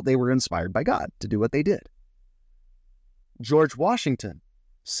 They felt they were inspired by God to do what they did. George Washington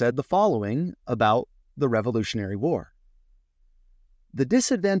said the following about the Revolutionary War. "The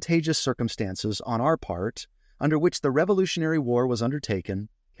disadvantageous circumstances on our part under which the Revolutionary War was undertaken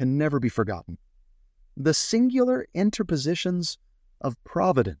can never be forgotten. The singular interpositions of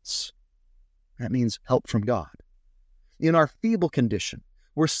Providence," that means help from God, "in our feeble condition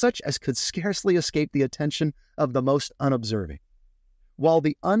were such as could scarcely escape the attention of the most unobserving, while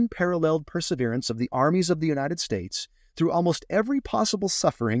the unparalleled perseverance of the armies of the United States through almost every possible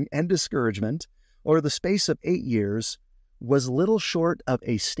suffering and discouragement, over the space of 8 years, was little short of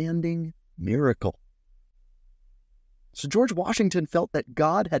a standing miracle." So George Washington felt that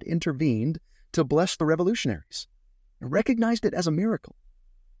God had intervened to bless the revolutionaries, and recognized it as a miracle.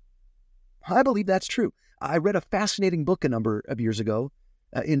 I believe that's true. I read a fascinating book a number of years ago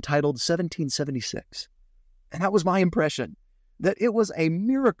entitled 1776, and that was my impression, that it was a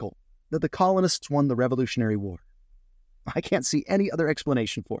miracle that the colonists won the Revolutionary War. I can't see any other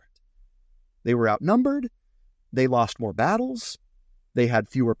explanation for it. They were outnumbered, they lost more battles, they had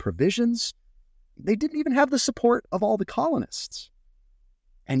fewer provisions, they didn't even have the support of all the colonists,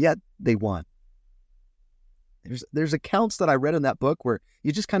 and yet they won. There's accounts that I read in that book where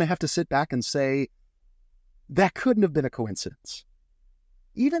you just kind of have to sit back and say, that couldn't have been a coincidence.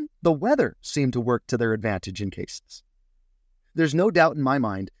 Even the weather seemed to work to their advantage in cases. There's no doubt in my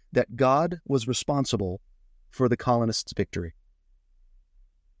mind that God was responsible for the colonists' victory.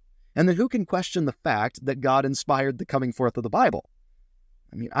 And then who can question the fact that God inspired the coming forth of the Bible?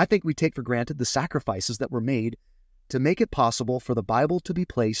 I mean, I think we take for granted the sacrifices that were made to make it possible for the Bible to be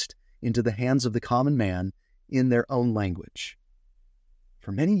placed into the hands of the common man in their own language.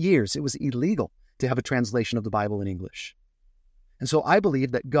 For many years, it was illegal to have a translation of the Bible in English. And so I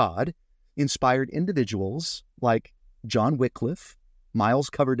believe that God inspired individuals like John Wycliffe, Miles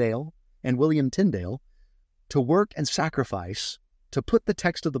Coverdale, and William Tyndale to work and sacrifice to put the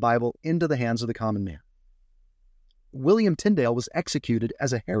text of the Bible into the hands of the common man. William Tyndale was executed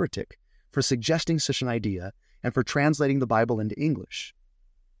as a heretic for suggesting such an idea and for translating the Bible into English.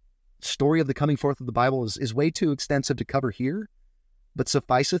 The story of the coming forth of the Bible is way too extensive to cover here, but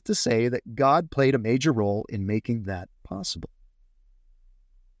sufficeth to say that God played a major role in making that possible.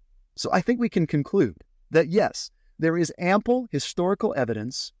 So I think we can conclude that yes, there is ample historical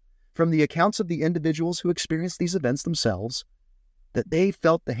evidence from the accounts of the individuals who experienced these events themselves that they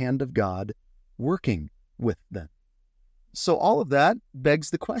felt the hand of God working with them. So all of that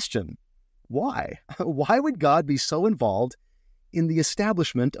begs the question, why? Why would God be so involved in the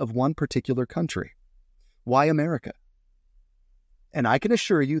establishment of one particular country? Why America? And I can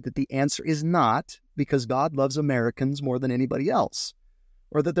assure you that the answer is not because God loves Americans more than anybody else,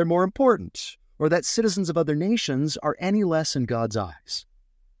 or that they're more important, or that citizens of other nations are any less in God's eyes.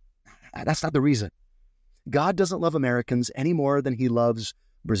 That's not the reason. God doesn't love Americans any more than he loves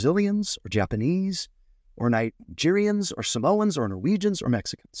Brazilians or Japanese or Nigerians or Samoans or Norwegians or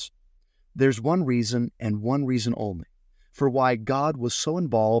Mexicans. There's one reason and one reason only for why God was so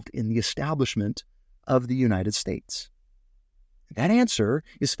involved in the establishment of the United States. That answer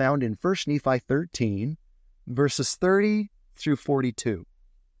is found in 1 Nephi 13, verses 30 through 42.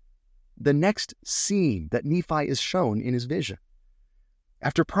 The next scene that Nephi is shown in his vision.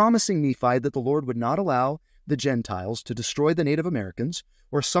 After promising Nephi that the Lord would not allow the Gentiles to destroy the Native Americans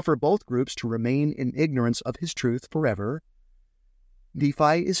or suffer both groups to remain in ignorance of his truth forever,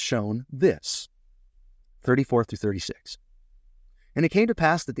 Nephi is shown this, 34 through 36. And it came to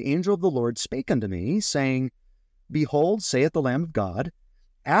pass that the angel of the Lord spake unto me, saying, Behold, saith the Lamb of God,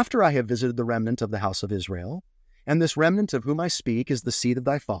 after I have visited the remnant of the house of Israel, and this remnant of whom I speak is the seed of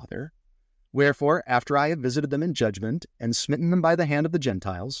thy father, wherefore, after I have visited them in judgment, and smitten them by the hand of the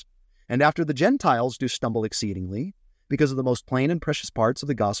Gentiles, and after the Gentiles do stumble exceedingly, because of the most plain and precious parts of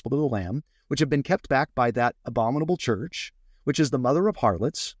the gospel of the Lamb, which have been kept back by that abominable church, which is the mother of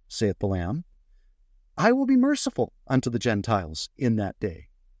harlots, saith the Lamb, I will be merciful unto the Gentiles in that day,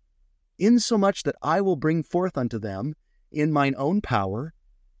 insomuch that I will bring forth unto them in mine own power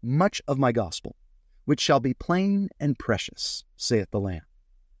much of my gospel, which shall be plain and precious, saith the Lamb.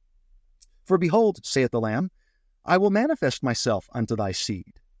 For behold, saith the Lamb, I will manifest myself unto thy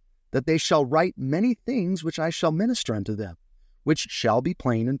seed, that they shall write many things which I shall minister unto them, which shall be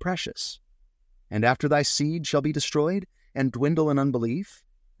plain and precious. And after thy seed shall be destroyed, and dwindle in unbelief,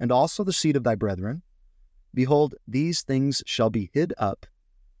 and also the seed of thy brethren, behold, these things shall be hid up,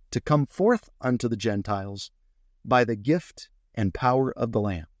 to come forth unto the Gentiles by the gift and power of the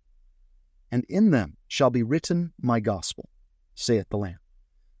Lamb. And in them shall be written my gospel, saith the Lamb,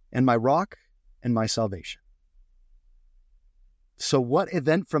 and my rock and my salvation. So what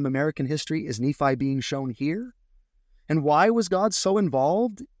event from American history is Nephi being shown here? And why was God so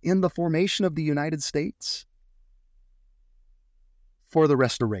involved in the formation of the United States? For the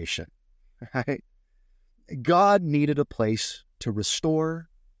restoration. Right? God needed a place to restore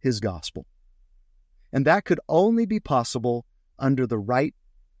his gospel. And that could only be possible under the right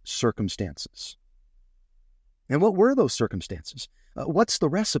circumstances. And what were those circumstances? What's the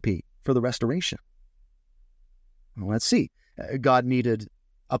recipe for the restoration? Well, let's see. God needed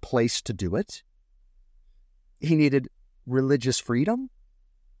a place to do it. He needed religious freedom.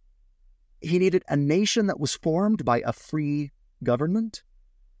 He needed a nation that was formed by a free government.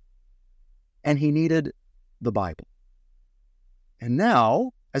 And he needed the Bible. And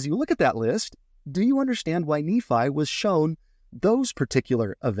now, as you look at that list, do you understand why Nephi was shown those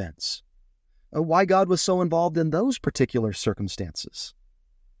particular events? Why God was so involved in those particular circumstances?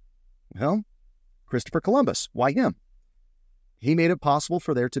 Well, Christopher Columbus, why him? He made it possible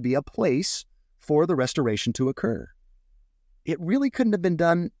for there to be a place for the restoration to occur. It really couldn't have been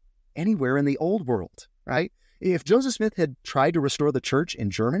done anywhere in the old world, right? If Joseph Smith had tried to restore the church in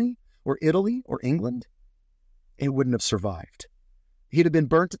Germany or Italy or England, it wouldn't have survived. He'd have been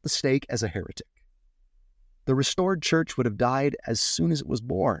burnt at the stake as a heretic. The restored church would have died as soon as it was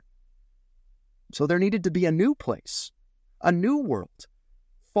born. So there needed to be a new place, a new world,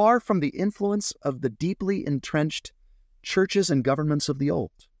 far from the influence of the deeply entrenched churches and governments of the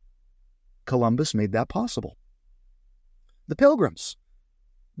old. Columbus made that possible. The Pilgrims.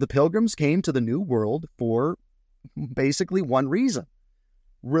 The Pilgrims came to the New World for basically one reason: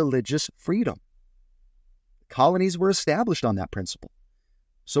 religious freedom. Colonies were established on that principle.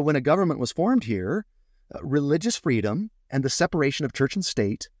 So when a government was formed here, religious freedom and the separation of church and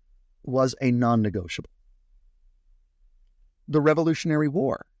state was a non-negotiable. the Revolutionary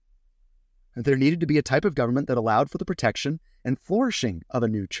War. There needed to be a type of government that allowed for the protection and flourishing of a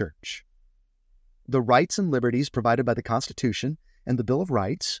new church. The rights and liberties provided by the Constitution and the Bill of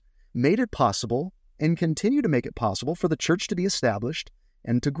Rights made it possible and continue to make it possible for the church to be established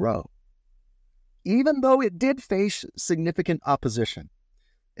and to grow. Even though it did face significant opposition,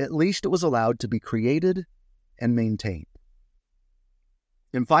 at least it was allowed to be created and maintained.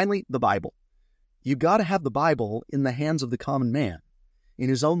 And finally, the Bible. You've got to have the Bible in the hands of the common man, in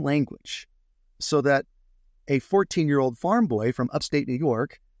his own language, so that a 14-year-old farm boy from upstate New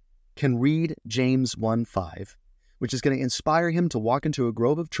York can read James 1:5, which is going to inspire him to walk into a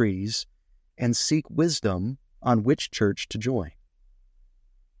grove of trees and seek wisdom on which church to join.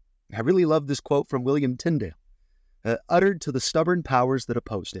 I really love this quote from William Tyndale, uttered to the stubborn powers that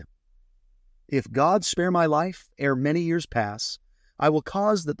opposed him. "If God spare my life ere many years pass, I will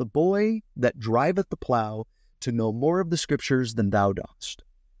cause that the boy that driveth the plow to know more of the Scriptures than thou dost."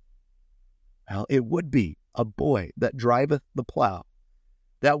 Well, it would be a boy that driveth the plow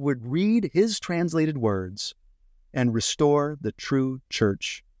that would read his translated words and restore the true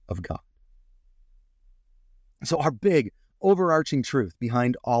church of God. So our big, overarching truth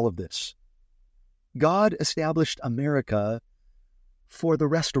behind all of this: God established America for the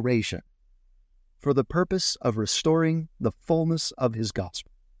restoration, for the purpose of restoring the fullness of his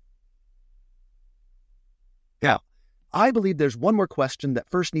gospel. Now, I believe there's one more question that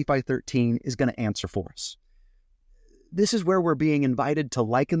 1 Nephi 13 is going to answer for us. This is where we're being invited to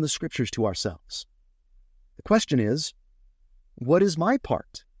liken the Scriptures to ourselves. The question is, what is my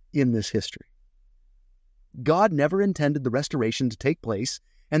part in this history? God never intended the restoration to take place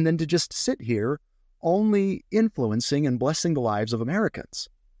and then to just sit here only influencing and blessing the lives of Americans.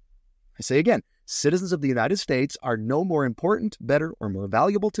 I say again, citizens of the United States are no more important, better, or more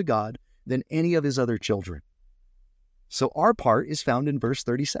valuable to God than any of his other children. So our part is found in verse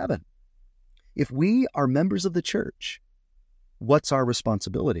 37. If we are members of the church, what's our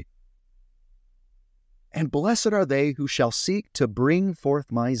responsibility? "And blessed are they who shall seek to bring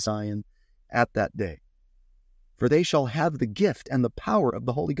forth my Zion at that day. For they shall have the gift and the power of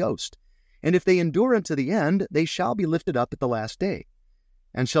the Holy Ghost. And if they endure unto the end, they shall be lifted up at the last day,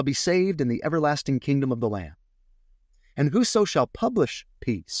 and shall be saved in the everlasting kingdom of the Lamb. And whoso shall publish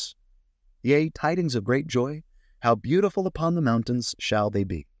peace, yea, tidings of great joy, how beautiful upon the mountains shall they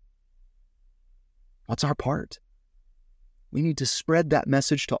be." What's our part? We need to spread that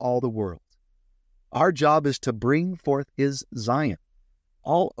message to all the world. Our job is to bring forth his Zion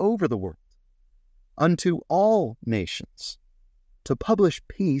all over the world, unto all nations, to publish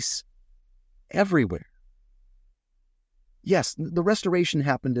peace everywhere. Yes, the restoration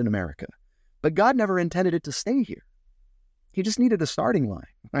happened in America, but God never intended it to stay here. He just needed a starting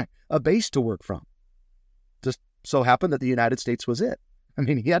line, right? A base to work from. Just so happened that the United States was it. I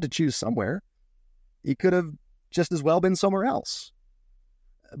mean, he had to choose somewhere. He could have just as well been somewhere else.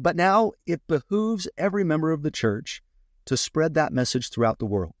 But now it behooves every member of the church to spread that message throughout the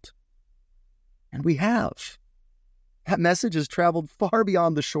world. And we have. That message has traveled far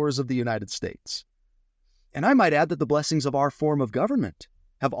beyond the shores of the United States. And I might add that the blessings of our form of government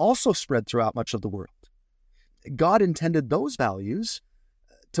have also spread throughout much of the world. God intended those values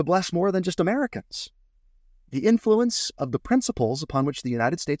to bless more than just Americans. The influence of the principles upon which the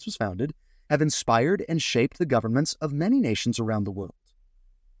United States was founded have inspired and shaped the governments of many nations around the world.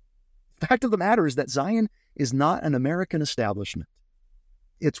 The fact of the matter is that Zion is not an American establishment.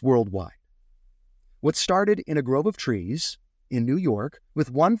 It's worldwide. What started in a grove of trees in New York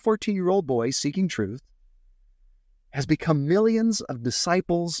with one 14-year-old boy seeking truth has become millions of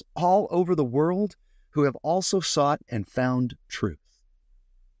disciples all over the world who have also sought and found truth.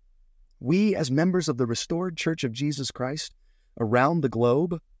 We, as members of the restored Church of Jesus Christ around the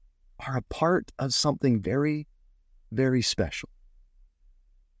globe, are a part of something very, very special.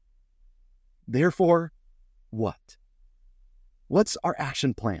 Therefore, what? What's our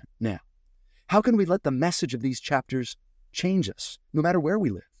action plan now? How can we let the message of these chapters change us, no matter where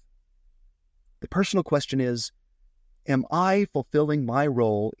we live? The personal question is, am I fulfilling my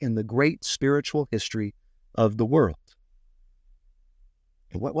role in the great spiritual history of the world?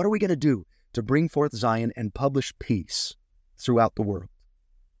 And what are we going to do to bring forth Zion and publish peace throughout the world?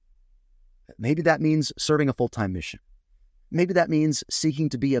 Maybe that means serving a full-time mission. Maybe that means seeking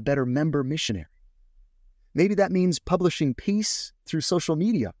to be a better member missionary. Maybe that means publishing peace through social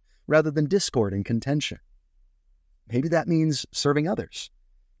media rather than discord and contention. Maybe that means serving others,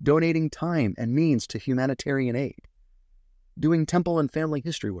 donating time and means to humanitarian aid, doing temple and family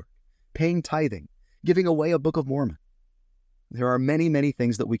history work, paying tithing, giving away a Book of Mormon. There are many, many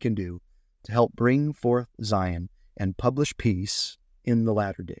things that we can do to help bring forth Zion and publish peace in the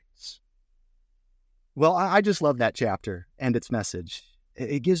latter days. Well, I just love that chapter and its message.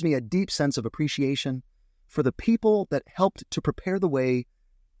 It gives me a deep sense of appreciation for the people that helped to prepare the way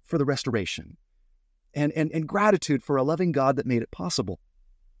for the restoration, and gratitude for a loving God that made it possible.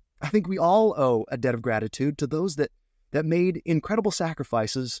 I think we all owe a debt of gratitude to those that made incredible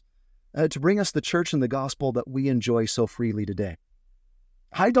sacrifices to bring us the church and the gospel that we enjoy so freely today.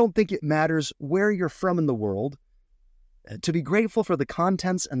 I don't think it matters where you're from in the world to be grateful for the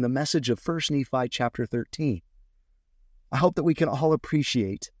contents and the message of 1 Nephi chapter 13. I hope that we can all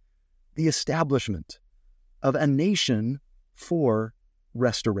appreciate the establishment of a nation for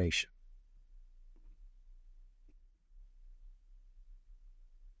restoration.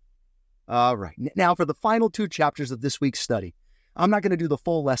 All right, now for the final two chapters of this week's study. I'm not going to do the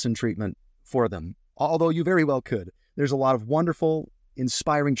full lesson treatment for them, although you very well could. There's a lot of wonderful,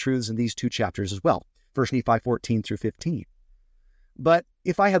 inspiring truths in these two chapters as well, 1 Nephi 14 through 15. But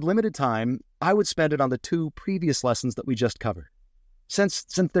if I had limited time, I would spend it on the two previous lessons that we just covered, since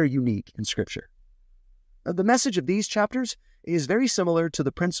they're unique in Scripture. The message of these chapters is very similar to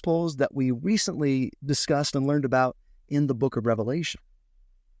the principles that we recently discussed and learned about in the book of Revelation.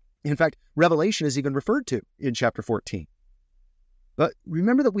 In fact, Revelation is even referred to in chapter 14. But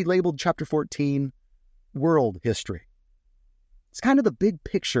remember that we labeled chapter 14 world history. It's kind of the big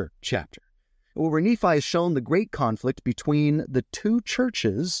picture chapter, where Nephi is shown the great conflict between the two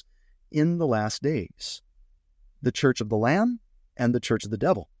churches in the last days, the church of the Lamb and the church of the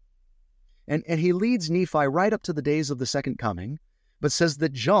devil. And he leads Nephi right up to the days of the second coming, but says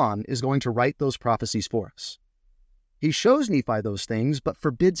that John is going to write those prophecies for us. He shows Nephi those things, but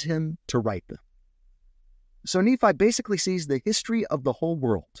forbids him to write them. So Nephi basically sees the history of the whole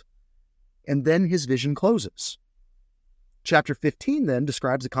world, and then his vision closes. Chapter 15 then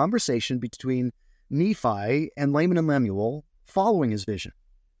describes a conversation between Nephi and Laman and Lemuel following his vision.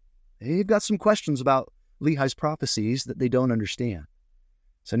 They've got some questions about Lehi's prophecies that they don't understand.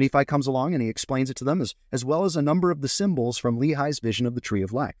 So Nephi comes along and he explains it to them, as well as a number of the symbols from Lehi's vision of the tree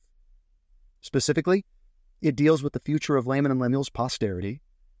of life. Specifically, it deals with the future of Laman and Lemuel's posterity,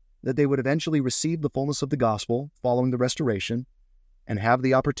 that they would eventually receive the fullness of the gospel following the restoration and have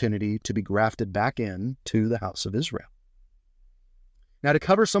the opportunity to be grafted back in to the house of Israel. Now, to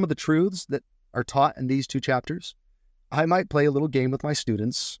cover some of the truths that are taught in these two chapters, I might play a little game with my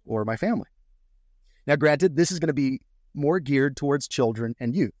students or my family. Now, granted, this is going to be more geared towards children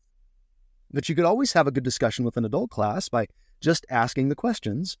and youth, but you could always have a good discussion with an adult class by just asking the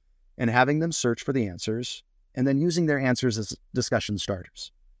questions and having them search for the answers, and then using their answers as discussion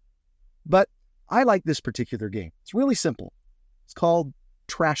starters. But I like this particular game. It's really simple. It's called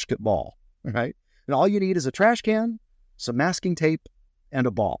Trash Ball, right? And all you need is a trash can, some masking tape, and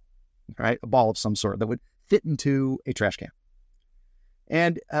a ball, right? A ball of some sort that would fit into a trash can.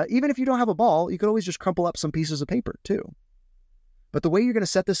 And even if you don't have a ball, you could always just crumple up some pieces of paper too. But the way you're going to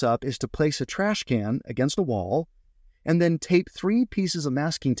set this up is to place a trash can against a wall and then tape 3 pieces of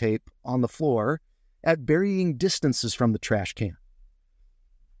masking tape on the floor at varying distances from the trash can.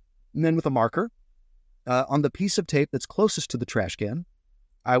 And then with a marker, on the piece of tape that's closest to the trash can,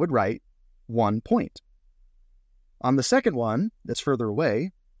 I would write 1 point. On the second one, that's further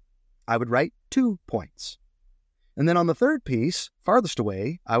away, I would write 2 points. And then on the third piece, farthest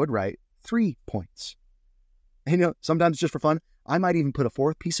away, I would write 3 points. And sometimes just for fun, I might even put a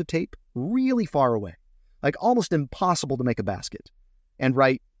 4th piece of tape really far away, like almost impossible to make a basket, and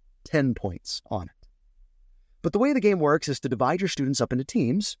write 10 points on it. But the way the game works is to divide your students up into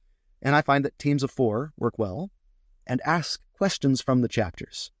teams, and I find that teams of 4 work well, and ask questions from the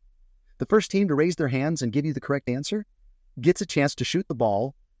chapters. The first team to raise their hands and give you the correct answer gets a chance to shoot the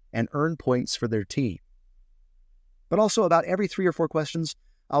ball and earn points for their team. But also about every 3 or 4 questions,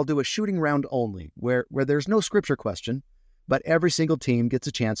 I'll do a shooting round only, where there's no scripture question, but every single team gets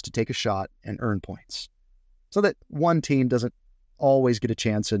a chance to take a shot and earn points, so that one team doesn't always get a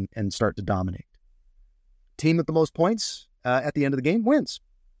chance and start to dominate. Team with the most points at the end of the game wins.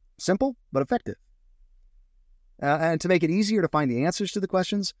 Simple, but effective. And to make it easier to find the answers to the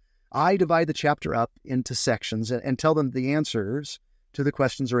questions, I divide the chapter up into sections and tell them the answers to the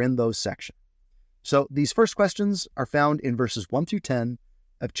questions are in those sections. So these first questions are found in verses 1 through 10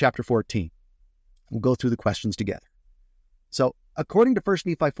 of chapter 14. We'll go through the questions together. So according to 1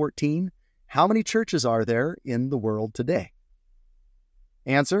 Nephi 14, how many churches are there in the world today?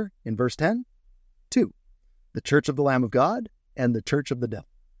 Answer in verse 10, 2. The church of the Lamb of God and the church of the devil.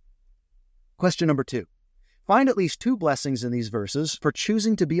 Question number 2. Find at least 2 blessings in these verses for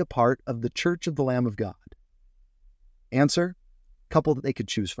choosing to be a part of the church of the Lamb of God. Answer, a couple that they could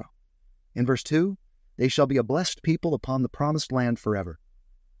choose from. In verse 2, they shall be a blessed people upon the promised land forever.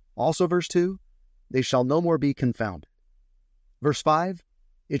 Also, verse 2, they shall no more be confounded. Verse 5,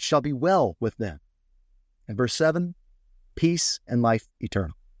 it shall be well with them. And verse 7, peace and life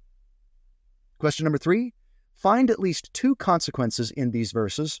eternal. Question number 3, find at least 2 consequences in these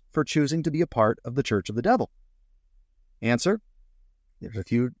verses for choosing to be a part of the church of the devil. Answer, there's a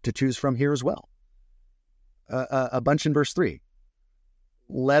few to choose from here as well. A bunch in verse 3.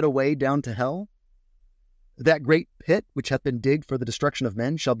 Led away down to hell. That great pit which hath been digged for the destruction of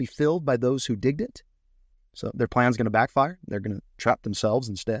men shall be filled by those who digged it. So their plan's going to backfire. They're going to trap themselves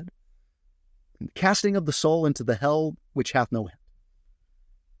instead. And casting of the soul into the hell which hath no end.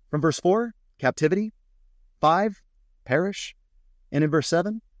 From verse 4, captivity. 5, perish. And in verse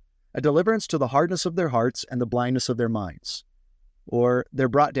 7, a deliverance to the hardness of their hearts and the blindness of their minds. Or they're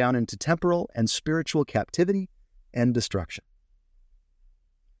brought down into temporal and spiritual captivity and destruction.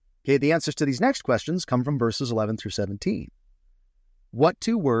 Okay, the answers to these next questions come from verses 11 through 17. What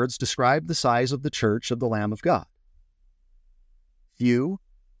 2 words describe the size of the church of the Lamb of God? Few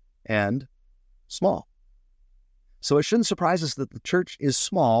and small. So it shouldn't surprise us that the church is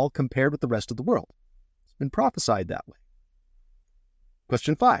small compared with the rest of the world. It's been prophesied that way.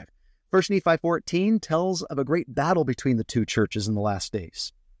 Question 5. 1 Nephi 14 tells of a great battle between the 2 churches in the last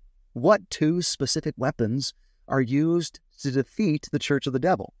days. What 2 specific weapons are used to defeat the church of the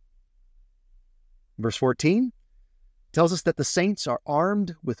devil? Verse 14 tells us that the saints are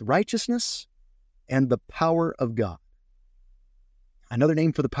armed with righteousness and the power of God. Another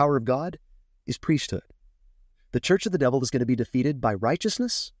name for the power of God is priesthood. The church of the devil is going to be defeated by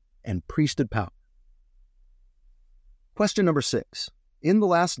righteousness and priesthood power. Question number 6. In the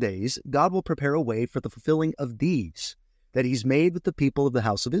last days, God will prepare a way for the fulfilling of these that he's made with the people of the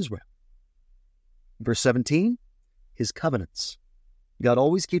house of Israel. Verse 17, his covenants. God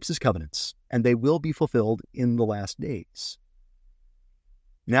always keeps his covenants, and they will be fulfilled in the last days.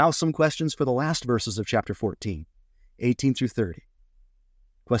 Now some questions for the last verses of chapter 14, 18 through 30.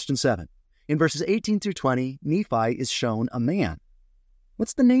 Question 7. In verses 18 through 20, Nephi is shown a man.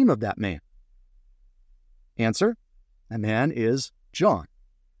 What's the name of that man? Answer, that man is John.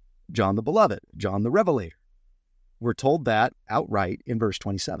 John the Beloved, John the Revelator. We're told that outright in verse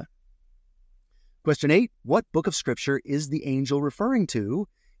 27. Question 8, what book of Scripture is the angel referring to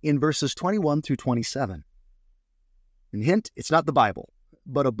in verses 21 through 27? And hint, it's not the Bible,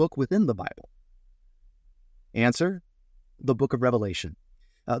 but a book within the Bible. Answer, the book of Revelation.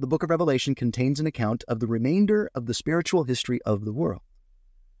 The book of Revelation contains an account of the remainder of the spiritual history of the world.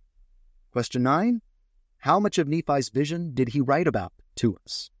 Question 9, how much of Nephi's vision did he write about to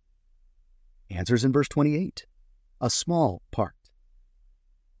us? Answers in verse 28, a small part.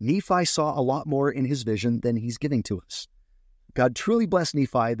 Nephi saw a lot more in his vision than he's giving to us. God truly blessed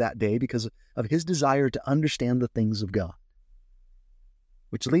Nephi that day because of his desire to understand the things of God.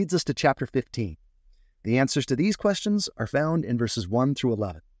 Which leads us to chapter 15. The answers to these questions are found in verses 1 through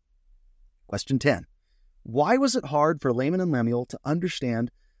 11. Question 10. Why was it hard for Laman and Lemuel to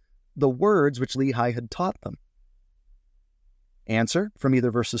understand the words which Lehi had taught them? Answer from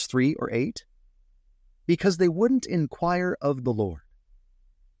either verses 3 or 8. Because they wouldn't inquire of the Lord.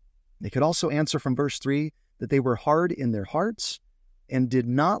 They could also answer from verse 3 that they were hard in their hearts and did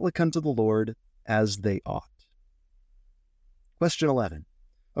not look unto the Lord as they ought. Question 11.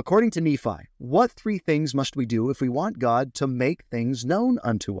 According to Nephi, what 3 things must we do if we want God to make things known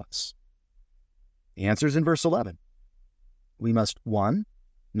unto us? The answer is in verse 11. We must, 1,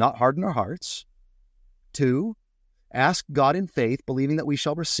 not harden our hearts. 2, ask God in faith, believing that we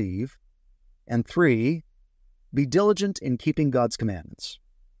shall receive. And 3, be diligent in keeping God's commandments.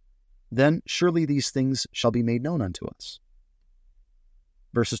 Then surely these things shall be made known unto us.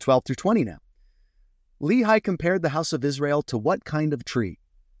 Verses 12 through 20 now. Lehi compared the house of Israel to what kind of tree?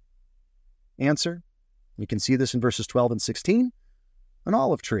 Answer, you can see this in verses 12 and 16, an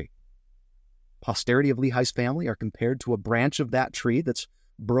olive tree. Posterity of Lehi's family are compared to a branch of that tree that's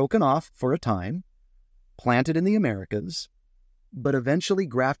broken off for a time, planted in the Americas, but eventually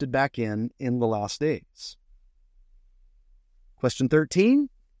grafted back in the last days. Question 13.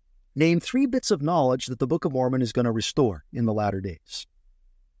 Name 3 bits of knowledge that the Book of Mormon is going to restore in the latter days.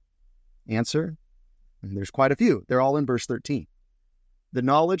 Answer, and there's quite a few. They're all in verse 13. The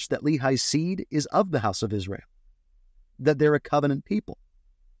knowledge that Lehi's seed is of the house of Israel, that they're a covenant people.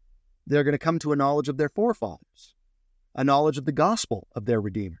 They're going to come to a knowledge of their forefathers, a knowledge of the gospel of their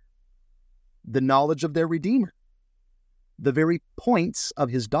Redeemer, the knowledge of their Redeemer, the very points of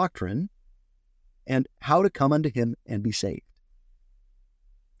his doctrine, and how to come unto him and be saved.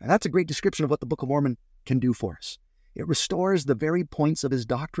 Now, that's a great description of what the Book of Mormon can do for us. It restores the very points of his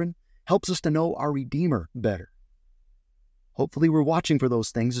doctrine, helps us to know our Redeemer better. Hopefully we're watching for those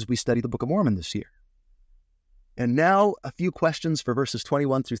things as we study the Book of Mormon this year. And now a few questions for verses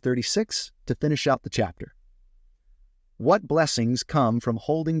 21 through 36 to finish out the chapter. What blessings come from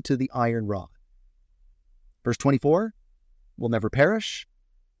holding to the iron rod? Verse 24, we'll never perish.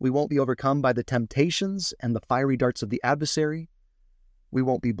 We won't be overcome by the temptations and the fiery darts of the adversary. We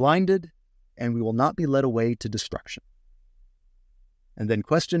won't be blinded, and we will not be led away to destruction. And then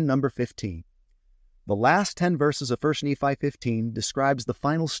question number 15. The last 10 verses of 1 Nephi 15 describes the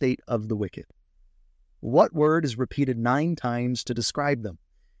final state of the wicked. What word is repeated 9 times to describe them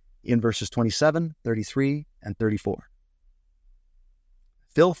in verses 27, 33, and 34?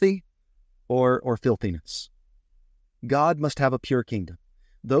 Filthy or filthiness. God must have a pure kingdom.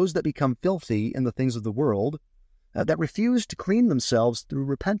 Those that become filthy in the things of the world, that refuse to clean themselves through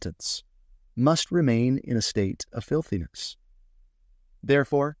repentance, must remain in a state of filthiness.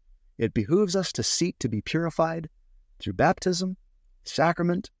 Therefore, it behooves us to seek to be purified through baptism,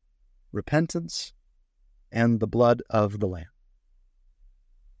 sacrament, repentance, and the blood of the Lamb.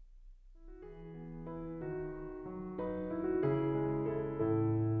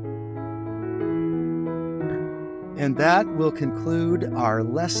 And that will conclude our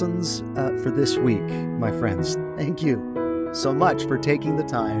lessons for this week, my friends. Thank you so much for taking the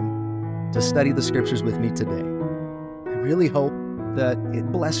time to study the Scriptures with me today. I really hope that it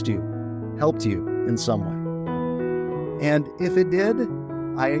blessed you, helped you in some way. And if it did,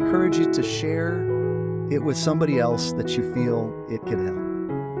 I encourage you to share it with somebody else that you feel it could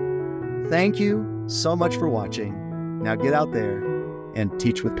help. Thank you so much for watching. Now get out there and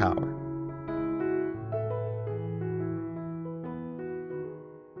teach with power.